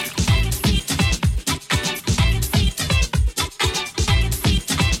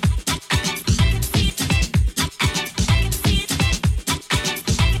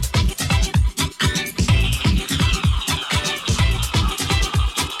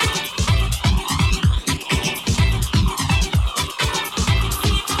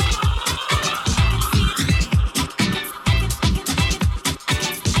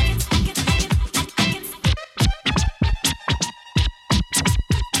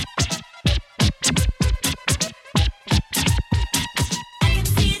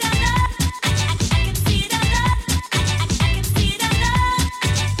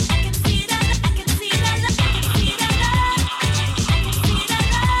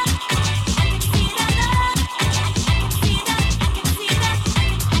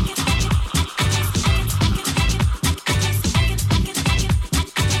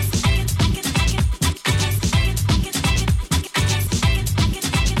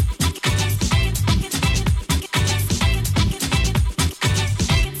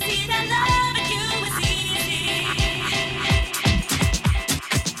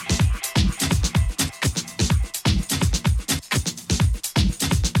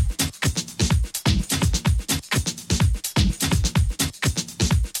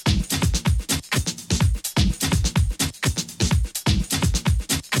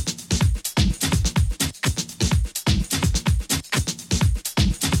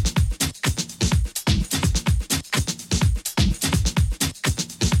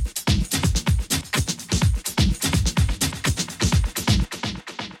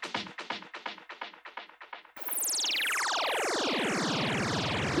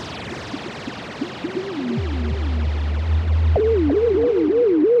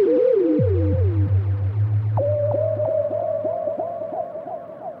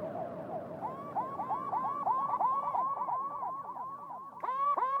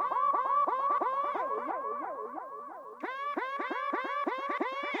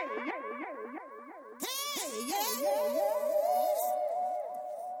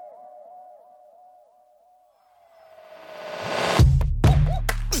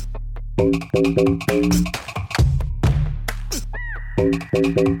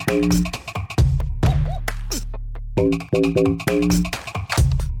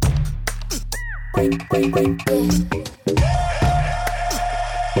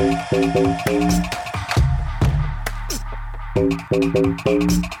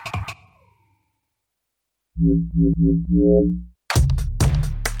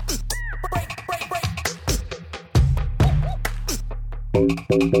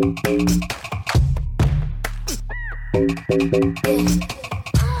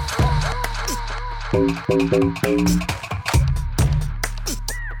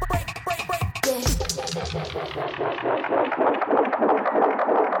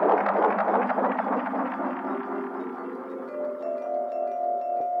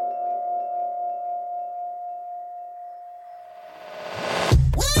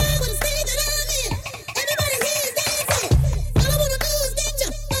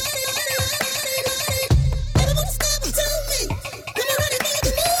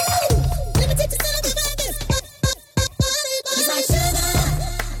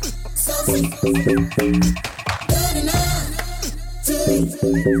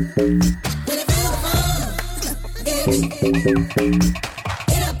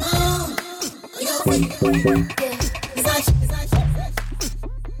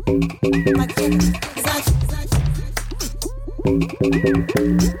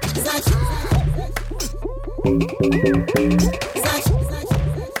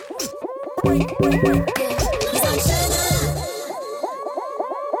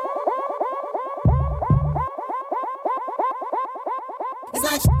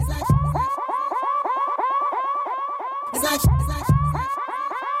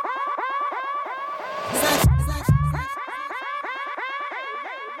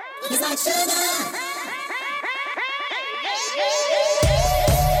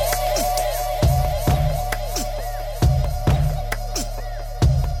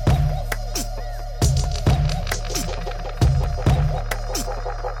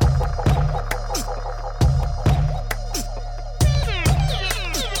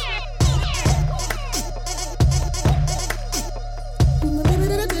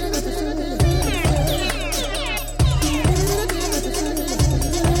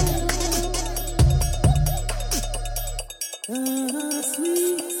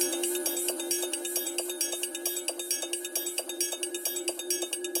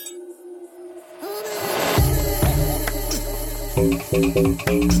 It's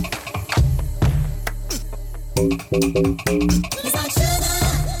like sugar,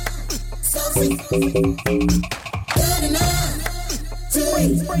 so sweet, good enough to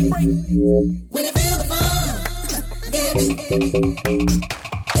eat. When you feel the fun, get it.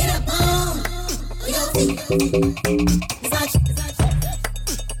 Get up on your feet. It's like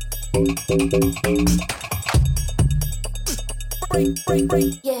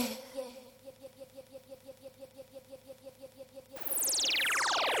yeah.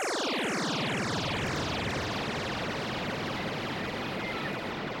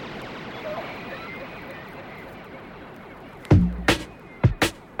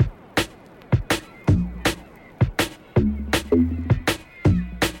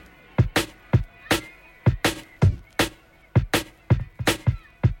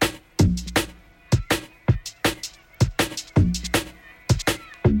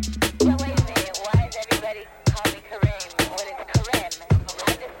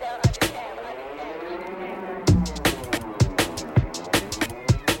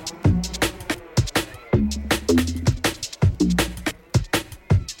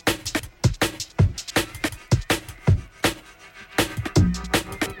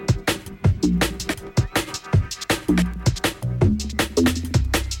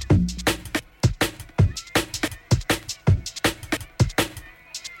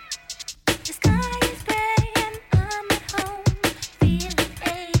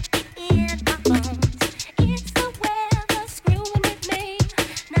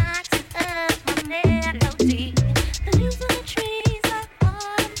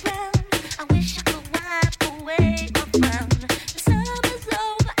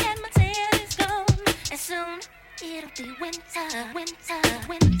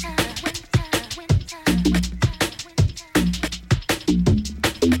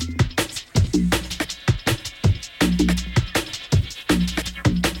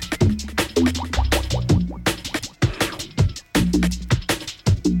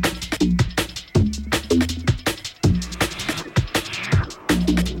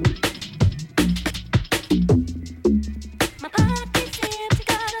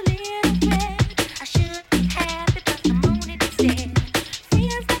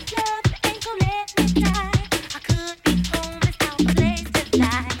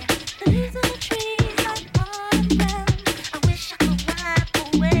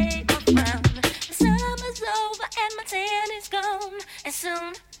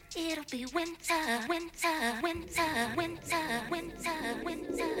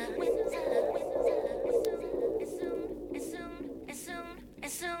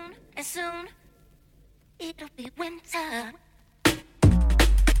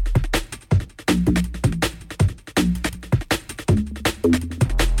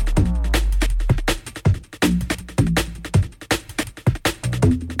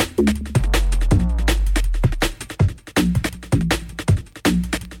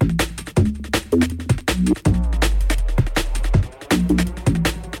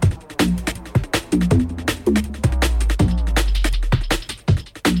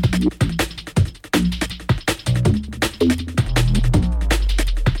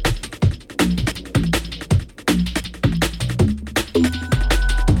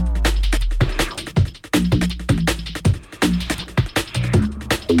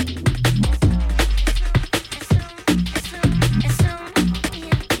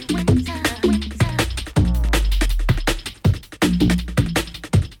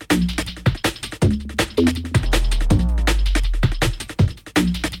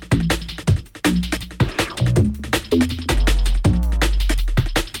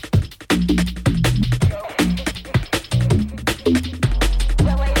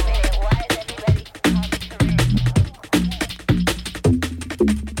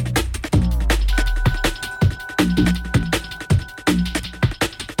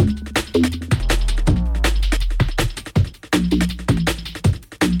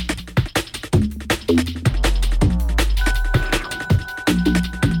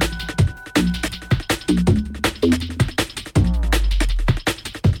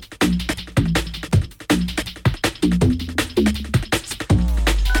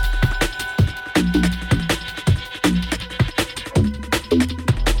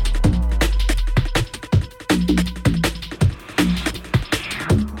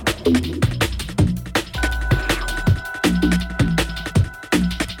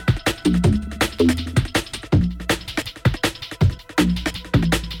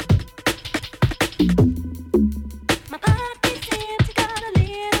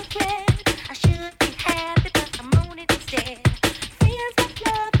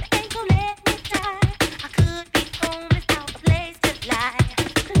 Place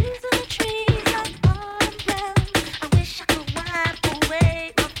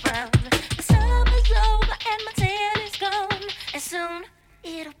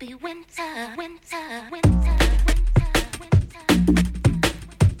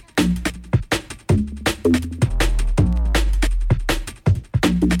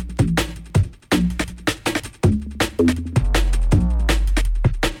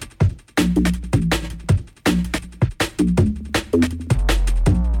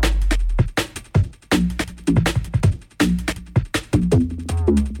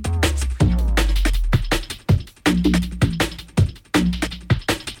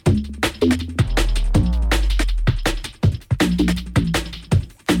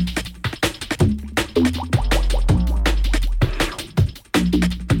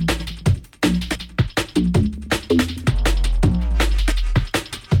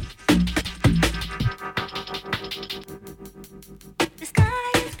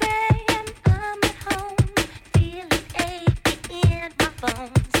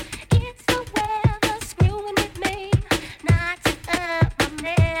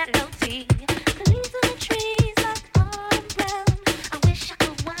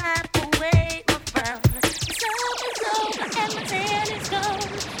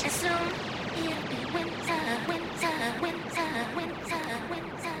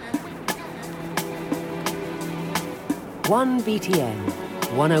 1BTN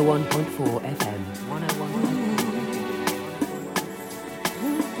 101.4 FM. 101.4.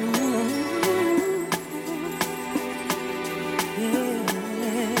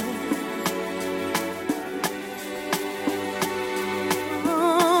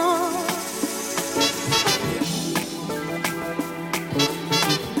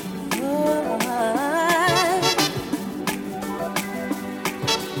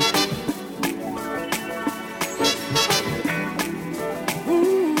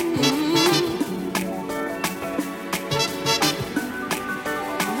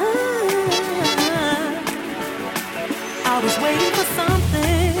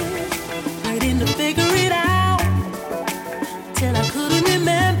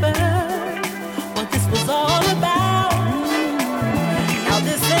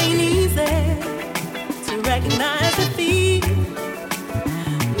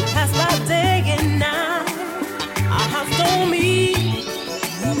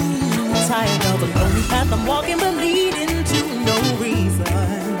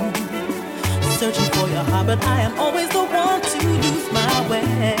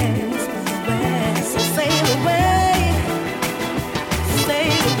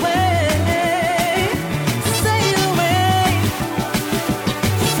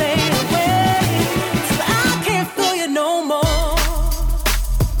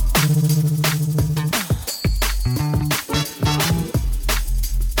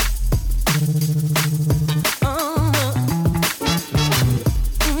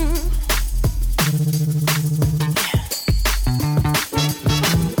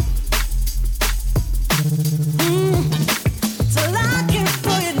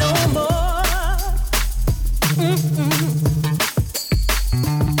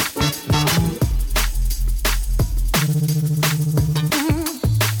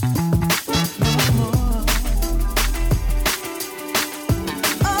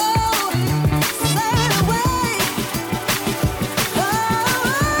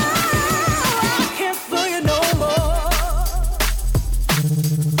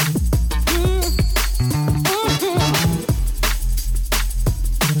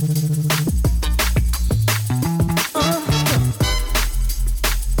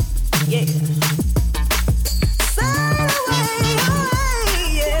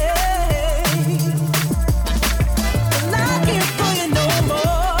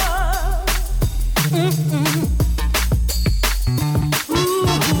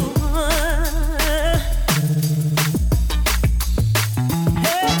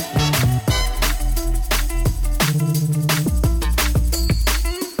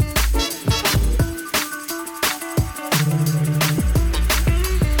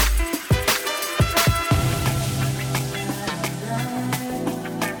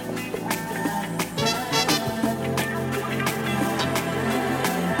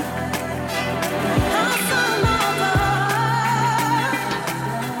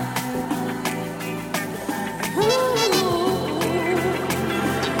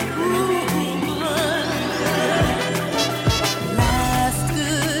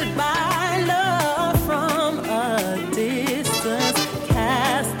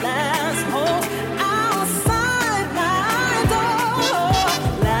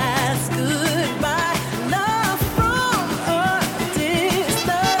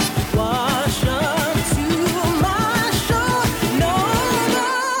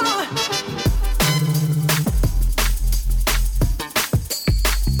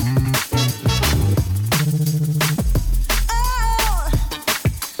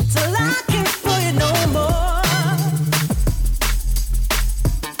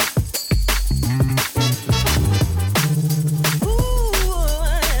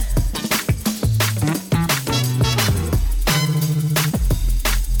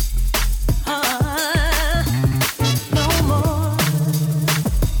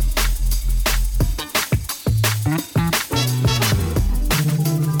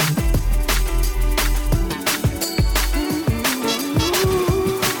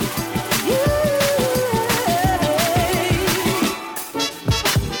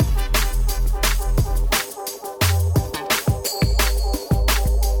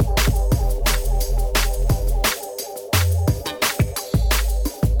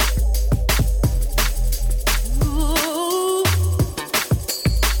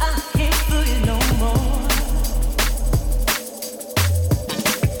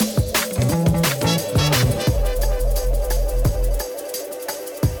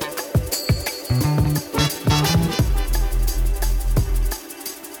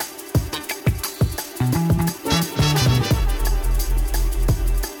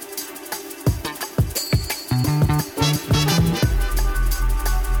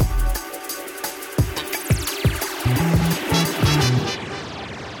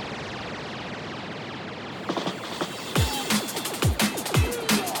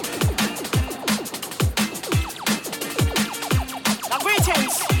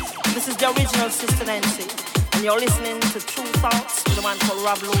 Sister Nancy, and you're listening to True Thoughts with a man called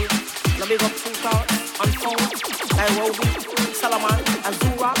Rob Louis. And a big up True Thoughts, Unfold, Nairobi, Salaman,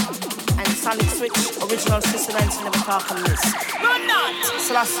 Azura, and Sonic Switch. Original Sister Nancy, never talk on this. No, not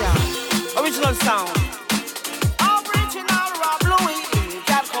Celestia, original sound. Original Rob Louis,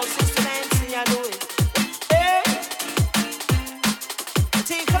 got called Sister Nancy, I do it. Hey,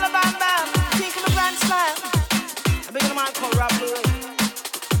 tinkle a bam bam, tinkle a grand slam. A big man called Rob Louis.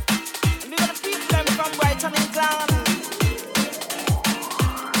 From Brighton, England.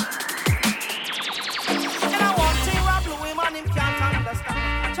 And I want to Rob Louis, man, him can't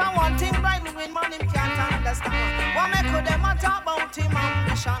understand. I want him Bright Louis, man, him can't understand. What make them a talk about him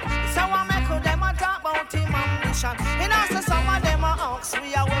ambition? So what make them a talk about him ambition? And also some of them a ask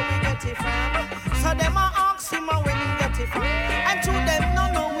we are where we get it from. So them a ask him where we get it from. And to them no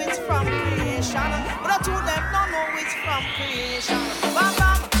know it's from creation. But to them no know it's from creation. Bam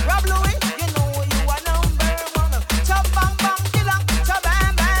bam, Rob Louis.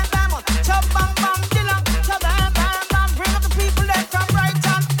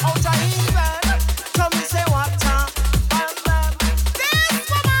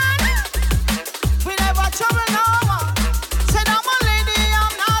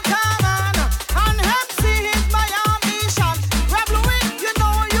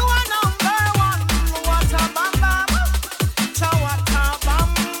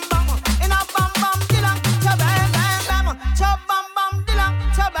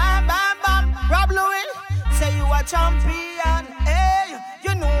 Champion, hey,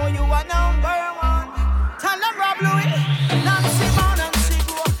 you know you are number one. Tell them Rob Louis, Nancy Man, Nancy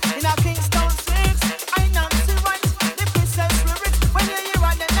Go, in a Kingston 6, I Nancy Rice, the princess lyrics. When you hear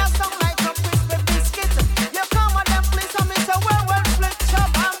them, you sound like a crispy biscuit. You come at them place and me say, well, flip, chop,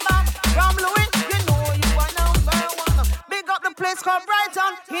 bam, bam. Rob Louis, you know you are number one. Big up the place called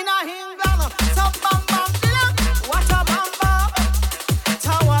Brighton, in a England. So bam, bam, dilang, what a bam, bam.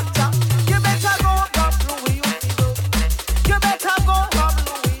 Tawata, you better go, Rob Louis. You better go Rob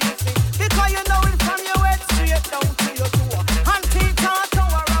Louis, because you know it from your head straight down to your toe. And Tita to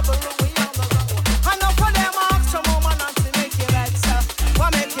a Rob Louis on the go. And now for them ask some woman and to make you better. What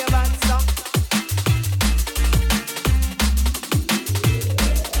make you better?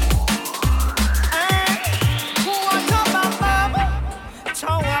 What a bam bam,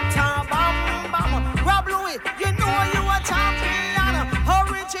 Tawata bam bam. Rob Louis, you know you a champion,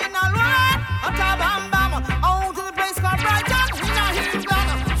 original one. What a bam bam, out to the place called Brighton.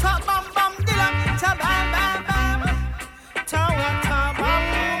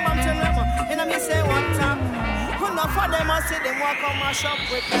 For them I say them walk on my shop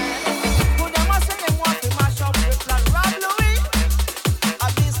with plan. For them I say them walk in my shop with plan. Rob Louis, a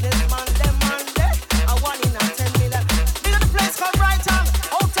businessman, them man there, a 1 in a 10 million. Big the place called Brighton,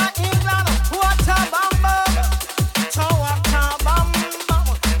 out of England. What a bam bam, Tawata bam bam,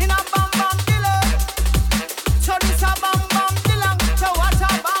 in a bam bam dilang. So this a bam bam dilang, Tawata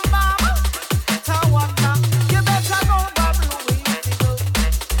bam bam, Tawata. You better go Rob Louis,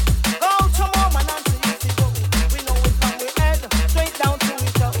 go to Mama Nancy. Down to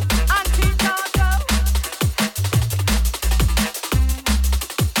it up, Auntie Tata.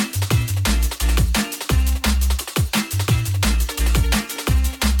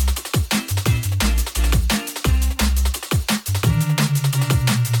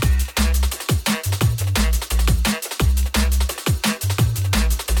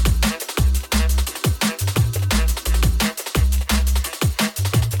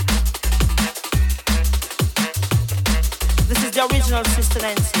 This is the original Sister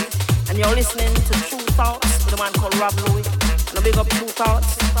Nancy, and you're listening to True Thoughts with a man called Rob Louis. And a big up True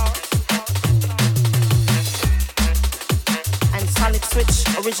Thoughts. And Sonic Switch,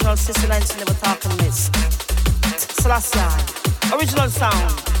 original Sister Nancy, never talking this. Celestia, original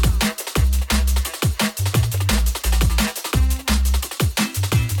sound.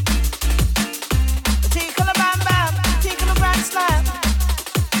 Tinkle a bam bam, tinkle a grand slam.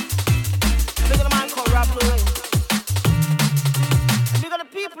 Big up the man called Rob Louis.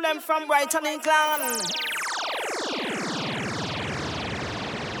 People them from Brighton, England.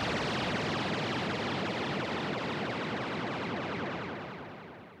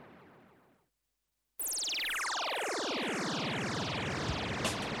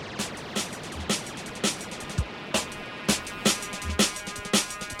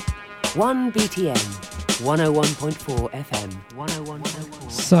 One BTN, 101.4 FM, 101.4.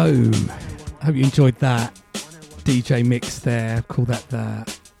 So, hope you enjoyed that DJ mix there. Call that the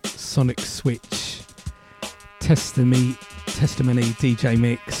Sonic Switch Testimony DJ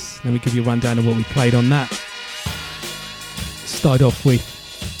mix. Let me give you a rundown of what we played on that. Started off with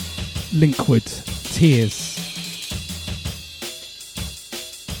Linkwood, Tears.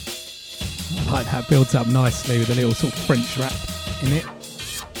 I like that, builds up nicely with a little sort of French rap in it.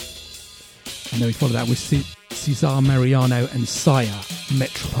 And then we follow that with Cesar Mariano and Saya,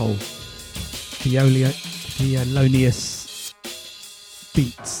 Metropole. Thelonious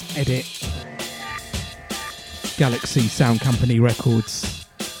Beats Edit, Galaxy Sound Company Records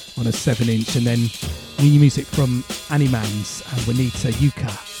on a 7-inch, and then new music from Animans and Juanita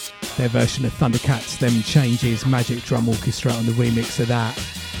Yuka, their version of Thundercats, Them Changes, Magic Drum Orchestra on the remix of that,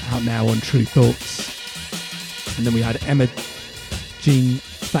 out now on True Thoughts. And then we had Emma Jean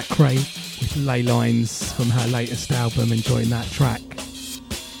Thackeray with Ley Lines from her latest album, enjoying that track.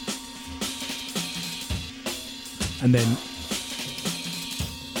 And then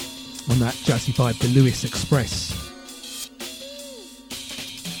on that jazzy vibe, the Lewis Express,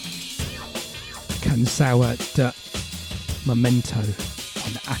 Cansawa de Memento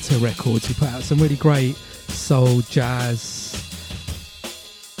on Atta Records, who put out some really great soul, jazz,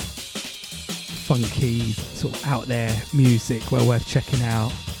 funky, sort of out there music, well worth checking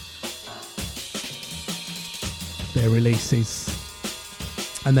out their releases.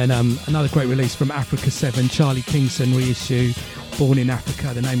 And then another great release from Africa 7, Charlie Kingston reissue, Born in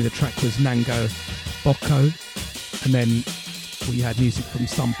Africa. The name of the track was Nango Boko. And then we had music from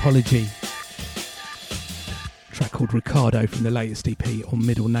Sumpology, a track called Ricardo from the latest EP on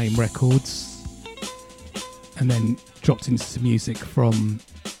Middle Name Records. And then dropped into some music from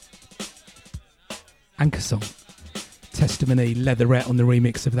Anchor Song, Testimony, Leatherette on the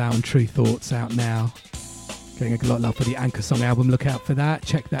remix of that on True Thoughts, out now. Getting a lot of love for the Anchor Song album, look out for that.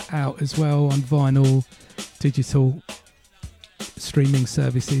 Check that out as well on vinyl, digital, streaming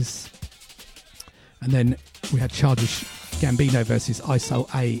services. And then we had Childish Gambino versus ISO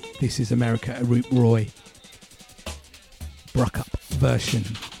A, This Is America, a Root Roy Bruck Up version.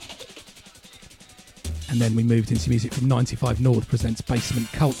 And then we moved into music from 95 North presents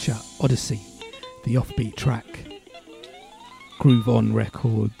Basement Culture, Odyssey, the offbeat track, Groove On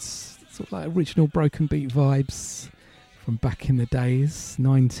Records. Sort of like original broken beat vibes from back in the days,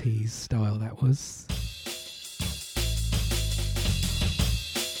 90s style that was.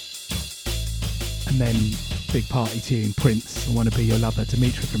 And then big party tune, Prince, I Wanna Be Your Lover,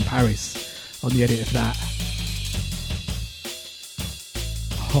 Dimitri from Paris on the edit of that.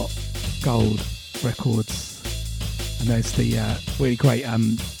 Hot Gold Records. And there's the really great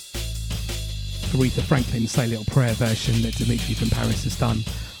Aretha Franklin Say Little Prayer version that Dimitri from Paris has done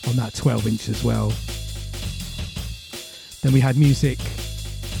on that 12-inch as well. Then we had music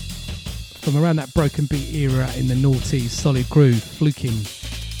from around that broken beat era in the noughties, Solid Groove, Fluking,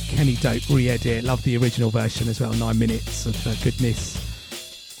 Kenny Dope re-edit, love the original version as well, 9 minutes of goodness,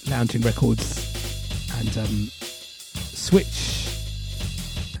 Lounging Records, and Switch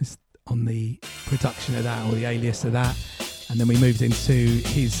on the production of that, or the alias of that. And then we moved into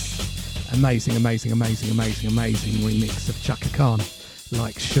his amazing remix of Chaka Khan,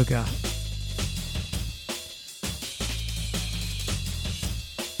 Like Sugar.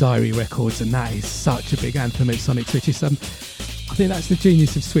 Diary Records, and that is such a big anthem at Sonic Switch. I think that's the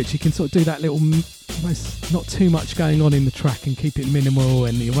genius of Switch. You can sort of do that little, almost not too much going on in the track and keep it minimal,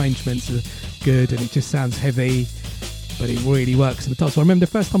 and the arrangements are good and it just sounds heavy, but it really works in the dance floor. I remember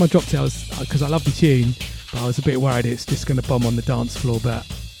the first time I dropped it, I was, because I love the tune, but I was a bit worried it's just going to bomb on the dance floor. But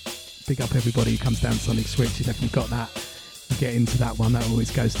big up everybody who comes down to Sonic Switch, you definitely got that. You get into that one, that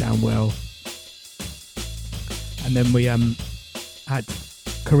always goes down well. And then we had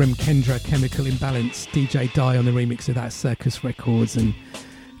Karim Kendra, Chemical Imbalance, DJ Die on the remix of that, Circus Records, and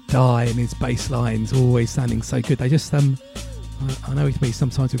Die and his bass lines always sounding so good. They just I know with me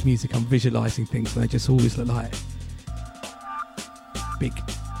sometimes with music I'm visualising things and they just always look like big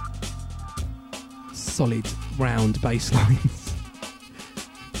solid round bass lines.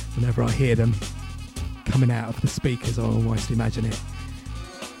 Whenever I hear them coming out of the speakers, I almost imagine it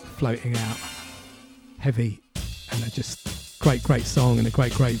floating out heavy, and they're just great song and a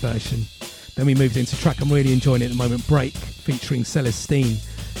great version. Then we moved into a track I'm really enjoying at the moment, Break, featuring Celestine,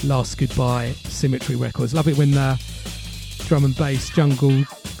 Last Goodbye, Symmetry Records. Love it when the drum and bass jungle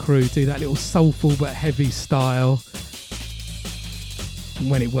crew do that little soulful but heavy style, and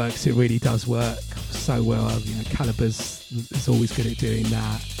when it works it really does work so well. You know, Calibers is always good at doing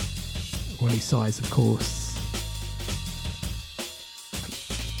that. Ronnie Size, of course.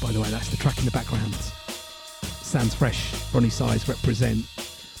 By the way, that's the track in the background. Sounds fresh. Ronnie Size represent.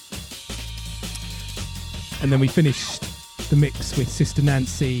 And then we finished the mix with Sister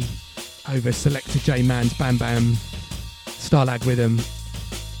Nancy over Selector J Man's Bam Bam Starlag Rhythm.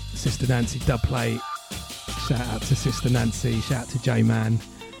 Sister Nancy dub plate. Shout out to Sister Nancy. Shout out to J Man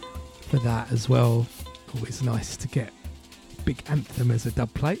for that as well. Always nice to get Big Anthem as a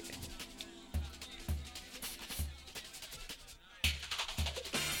dub plate.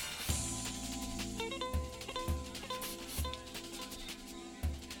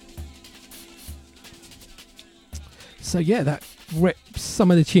 So yeah, that reps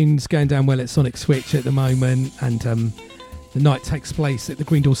some of the tunes going down well at Sonic Switch at the moment, and the night takes place at the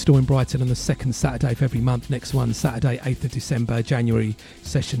Green Door Store in Brighton on the second Saturday of every month. Next one, Saturday 8th of December, January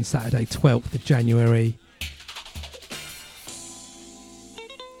session, Saturday 12th of January.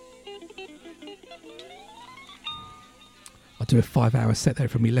 I'll do a 5-hour set there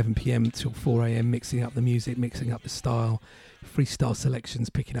from 11 PM till 4 AM, mixing up the music, mixing up the style, freestyle selections,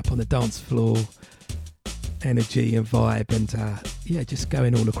 picking up on the dance floor, energy and vibe, and yeah, just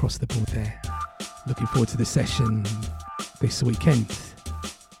going all across the board there. Looking forward to the session this weekend.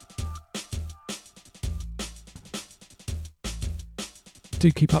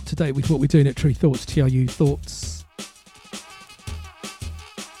 Do keep up to date with what we're doing at True Thoughts, TRU Thoughts,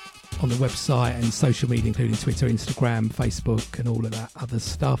 on the website and social media, including Twitter, Instagram, Facebook, and all of that other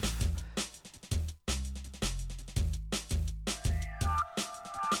stuff.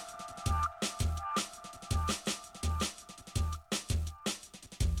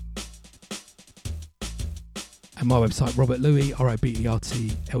 And my website, Robert Louis,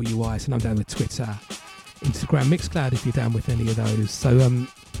 ROBERTLUI, and I'm down with Twitter, Instagram, Mixcloud if you're down with any of those. So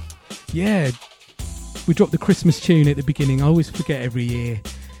yeah, we dropped the Christmas tune at the beginning. I always forget every year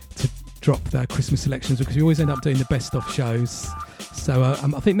to drop the Christmas selections because we always end up doing the best of shows. So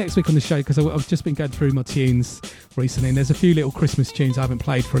I think next week on the show, because I've just been going through my tunes recently, and there's a few little Christmas tunes I haven't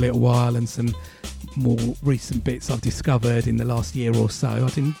played for a little while, and some more recent bits I've discovered in the last year or so. I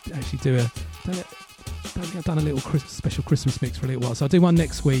didn't actually I've done a little special Christmas mix for a little while, so I'll do one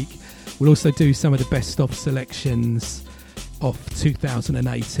next week. We'll also do some of the best of selections of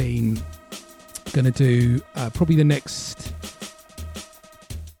 2018. Going to do probably the next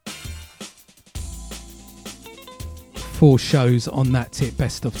 4 shows on that tip,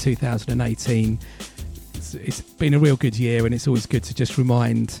 best of 2018. It's been a real good year, and it's always good to just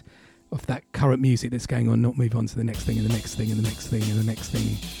remind of that current music that's going on, not move on to the next thing and the next thing and the next thing and the next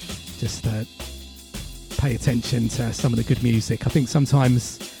thing. Just pay attention to some of the good music. I think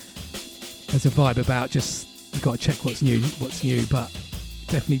sometimes there's a vibe about just you've got to check what's new, but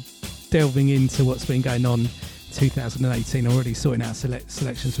definitely delving into what's been going on 2018, already sorting out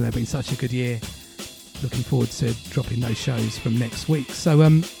selections from there. Been such a good year. Looking forward to dropping those shows from next week. So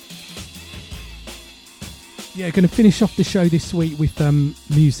yeah, going to finish off the show this week with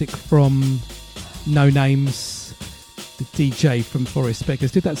music from No Names, the DJ from Forest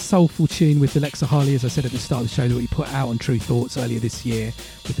Beggars. Did that soulful tune with Alexa Harley, as I said at the start of the show, that we put out on True Thoughts earlier this year,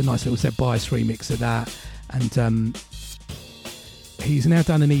 with a nice little Zed Bias remix of that. And he's now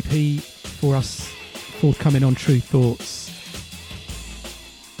done an EP for us, forthcoming on True Thoughts,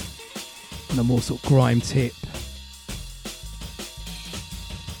 on a more sort of grime tip.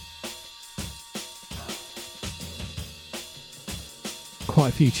 Quite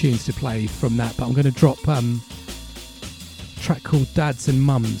a few tunes to play from that, but I'm going to drop track called Dads and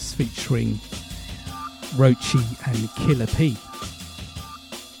Mums featuring Rochi and Killer P.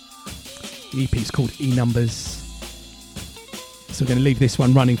 The EP's called E-Numbers. So we're going to leave this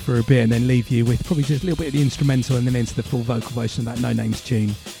one running for a bit and then leave you with probably just a little bit of the instrumental and then into the full vocal version of that No Names tune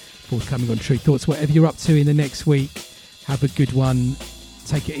forthcoming on True Thoughts. Whatever you're up to in the next week, have a good one,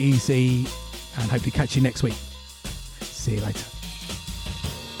 take it easy, and hopefully catch you next week. See you later.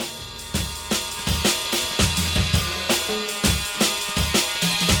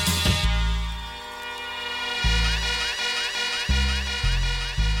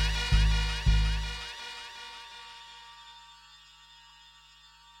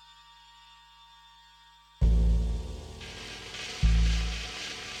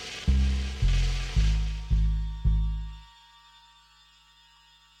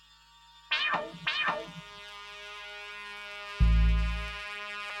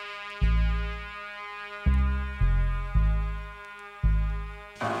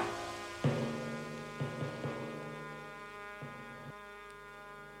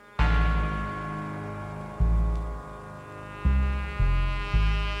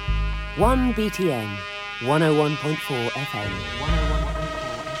 One BTN, 101.4 FM.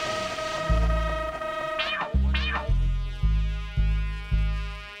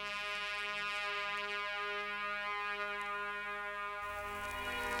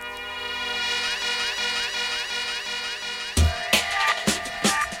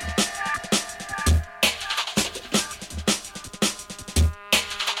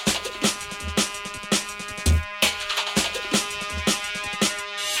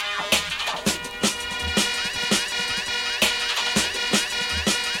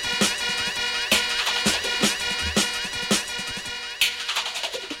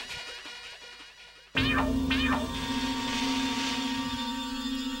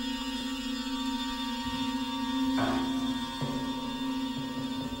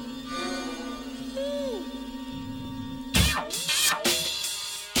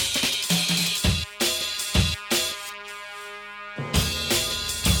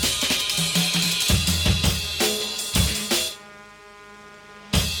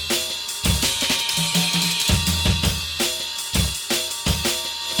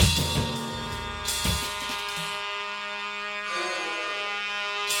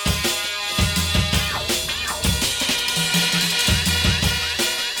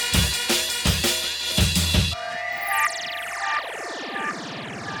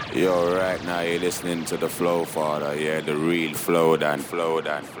 Yo, right now you're listening to the Flow Father, yeah, the real Flow Dan.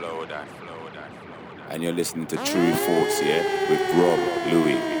 And you're listening to True Thoughts, yeah, with Rob,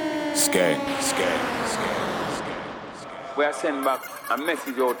 Louis, Skeng. We are sending back a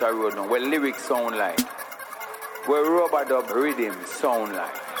message out the road now, where lyrics sound like, where rubber dub rhythm sound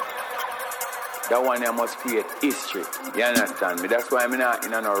like. That one there must create history, you understand me? That's why I'm not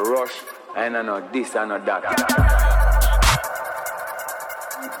in a no rush, and I know this and no that.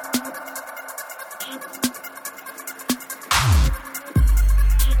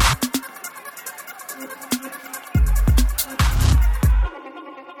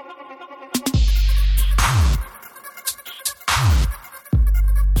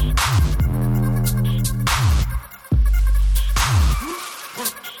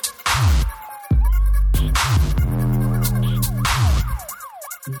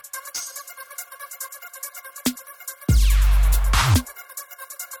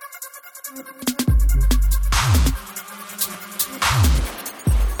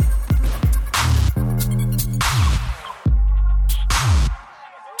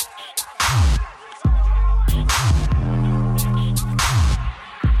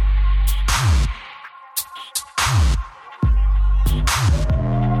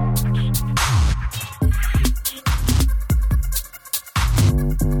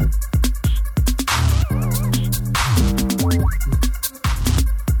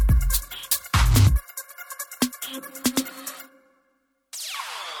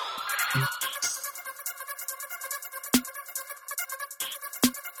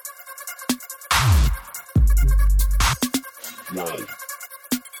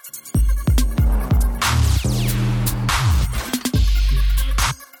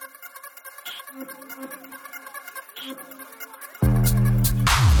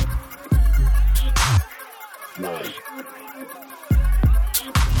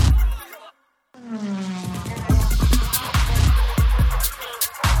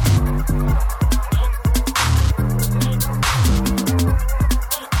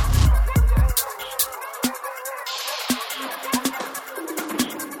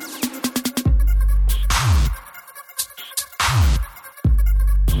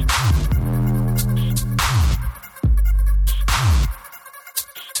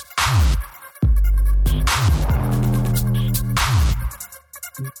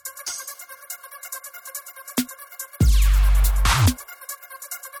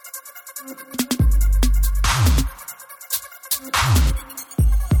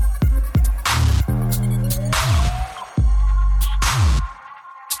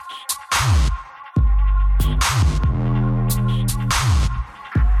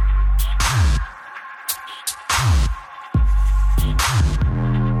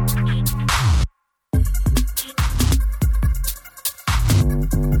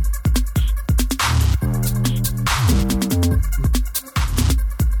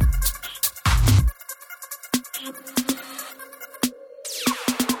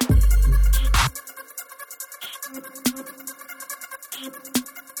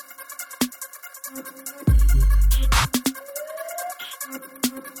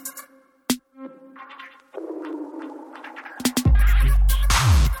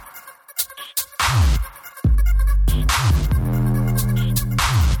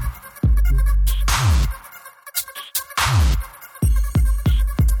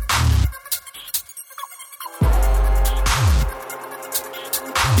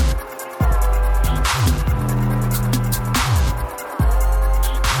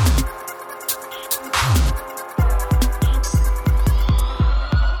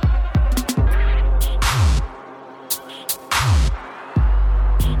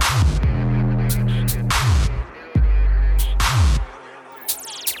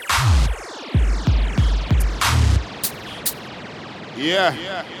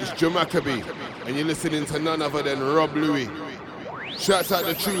 Yeah, it's Joe Maccabee, and you're listening to none other than Rob Louis. Shouts out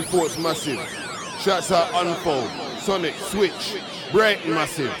the True Thoughts Massive. Shouts out Unfold, Sonic, Switch, Brighton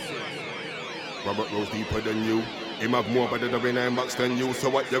Massive. Robert Rose deeper than you. Him have more by the W9 bucks than you. So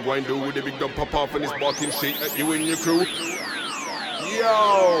what you going to do with the big dog pop off and his barking shit at you and your crew?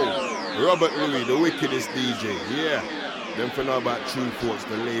 Yo! Robert Louis, the wickedest DJ, yeah. Them for know about True Thoughts,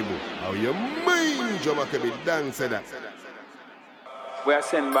 the label. How you mean, Joe Maccabee? Dan said that. We are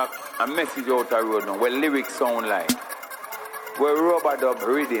sending back a message out the road now, where lyrics sound like, where rubber dub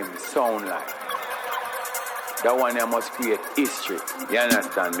rhythm sound like. That one there must create history. You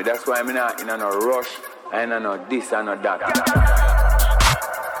understand me? That's why I'm not in a no rush, and I know this and no that.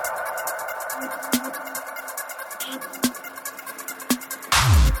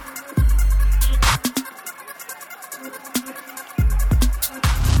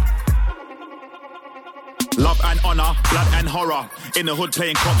 blood and horror. In the hood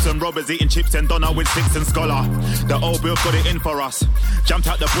playing cops and robbers, eating chips and doner with sticks and scholar. The old Bill got it in for us. Jumped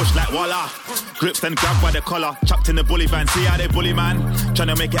out the bush like voila. Gripped and grabbed by the collar. Chucked in the bully van. See how they bully, man? Trying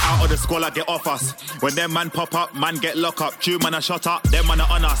to make it out of the squalor, get off us. When them man pop up, man get lock up. True man are shot up, them man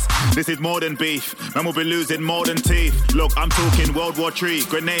are on us. This is more than beef. Man will be losing more than teeth. Look, I'm talking World War III.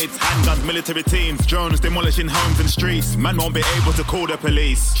 Grenades, handguns, military teams. Drones demolishing homes and streets. Man won't be able to call the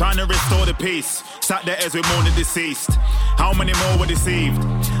police. Trying to restore the peace. Sat there as we mourning deceased. How many more were deceived?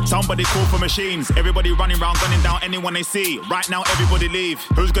 Somebody call for machines. Everybody running around gunning down anyone they see. Right now everybody leave.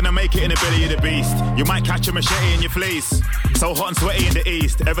 Who's gonna make it in the belly of the beast? You might catch a machete in your fleece. So hot and sweaty in the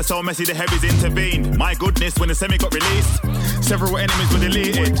east. Ever so messy the heavies intervened. My goodness, when the semi got released, several enemies were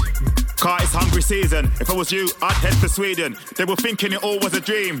deleted. Car it's hungry season. If I was you, I'd head for Sweden. They were thinking it all was a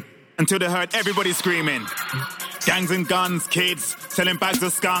dream until they heard everybody screaming. Gangs and guns, kids selling bags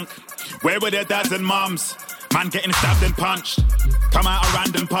of skunk. Where were their dads and mums? Man getting stabbed and punched. Come out a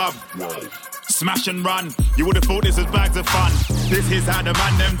random pub. Smash and run. You would have thought this was bags of fun. This is how the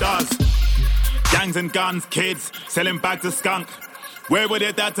man them does. Gangs and guns, kids selling bags of skunk. Where were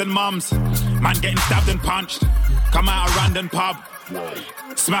their dads and mums? Man getting stabbed and punched. Come out a random pub.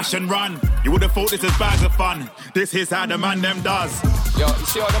 Smash and run. You would have thought this was bags of fun. This is how the man them does. Yo, you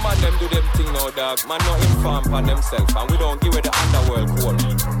see how the man them do them thing now, dog? Man not inform on themselves and we don't give it the underworld call.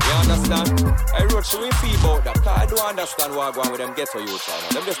 You understand? I wrote so we feel about that. I don't understand what going with them ghetto youth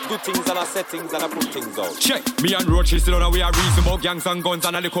now. Them just do things and I set things and I put things out. Check. Me and Roach still on we are reason about gangs and guns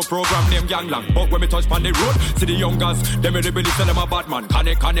and a little program named Ganglang. But when we touch on the road, see the young guys, them really believe them a bad man.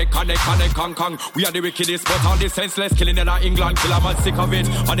 Kang. We are the wickedest, but all the senseless killing in England. Kill a man sick of it.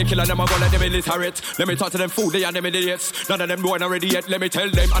 And the killer them a go let them illiterate. Let me talk to them fool, they and them idiots. None of them know already yet. Let me tell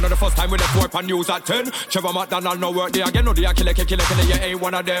them, I know the first time we left work on news at 10. Trevor McDonald no work there again. No, they are killer, you ain't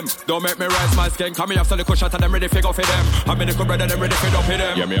one of them. Don't make me rise my skin. Come here, after the shot and them ready to go for them. I mean, the brother them ready to up with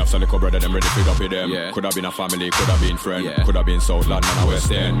them. Yeah, me after the brother them ready to up with them. Yeah. Could have been a family, could have been friend. Yeah. Could have been South London and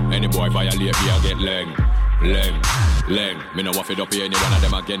West End. Any boy violate me, I get Leng. Me no want to dopey any one of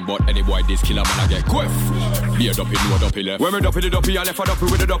them again. But any boy this killer man I get quiff. Be a dopey, no dopey left. When me dopey the dopey, I left a dopey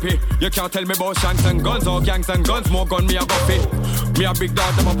with the dopey. You can't tell me about shanks and guns or gangs and guns. More gun, me a guppy. Me a big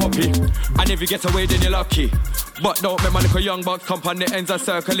dog, them a puppy. And if you get away, then you're lucky. But don't make my little young bucks come on the ends and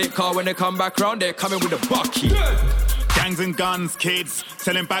circle it. Car when they come back round, they coming with a bucky. Gangs and guns, kids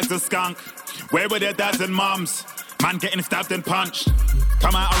selling bags of skunk. Where were their dads and mums? Man getting stabbed and punched.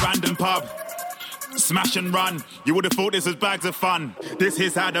 Come out a random pub. Smash and run. You would have thought this was bags of fun. This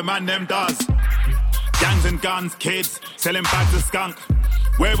is how the man them does. Gangs and guns, kids selling bags of skunk.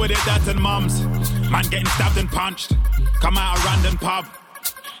 Where were their dads and mums? Man getting stabbed and punched. Come out a random pub.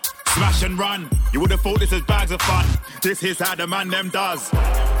 Smash and run. You would have thought this was bags of fun. This is how the man them does.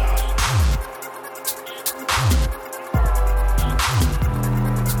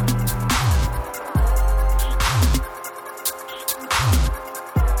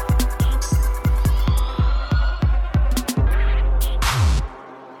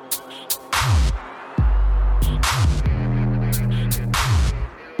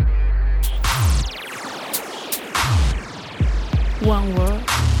 One world,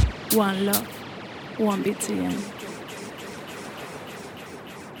 one love, one BTN.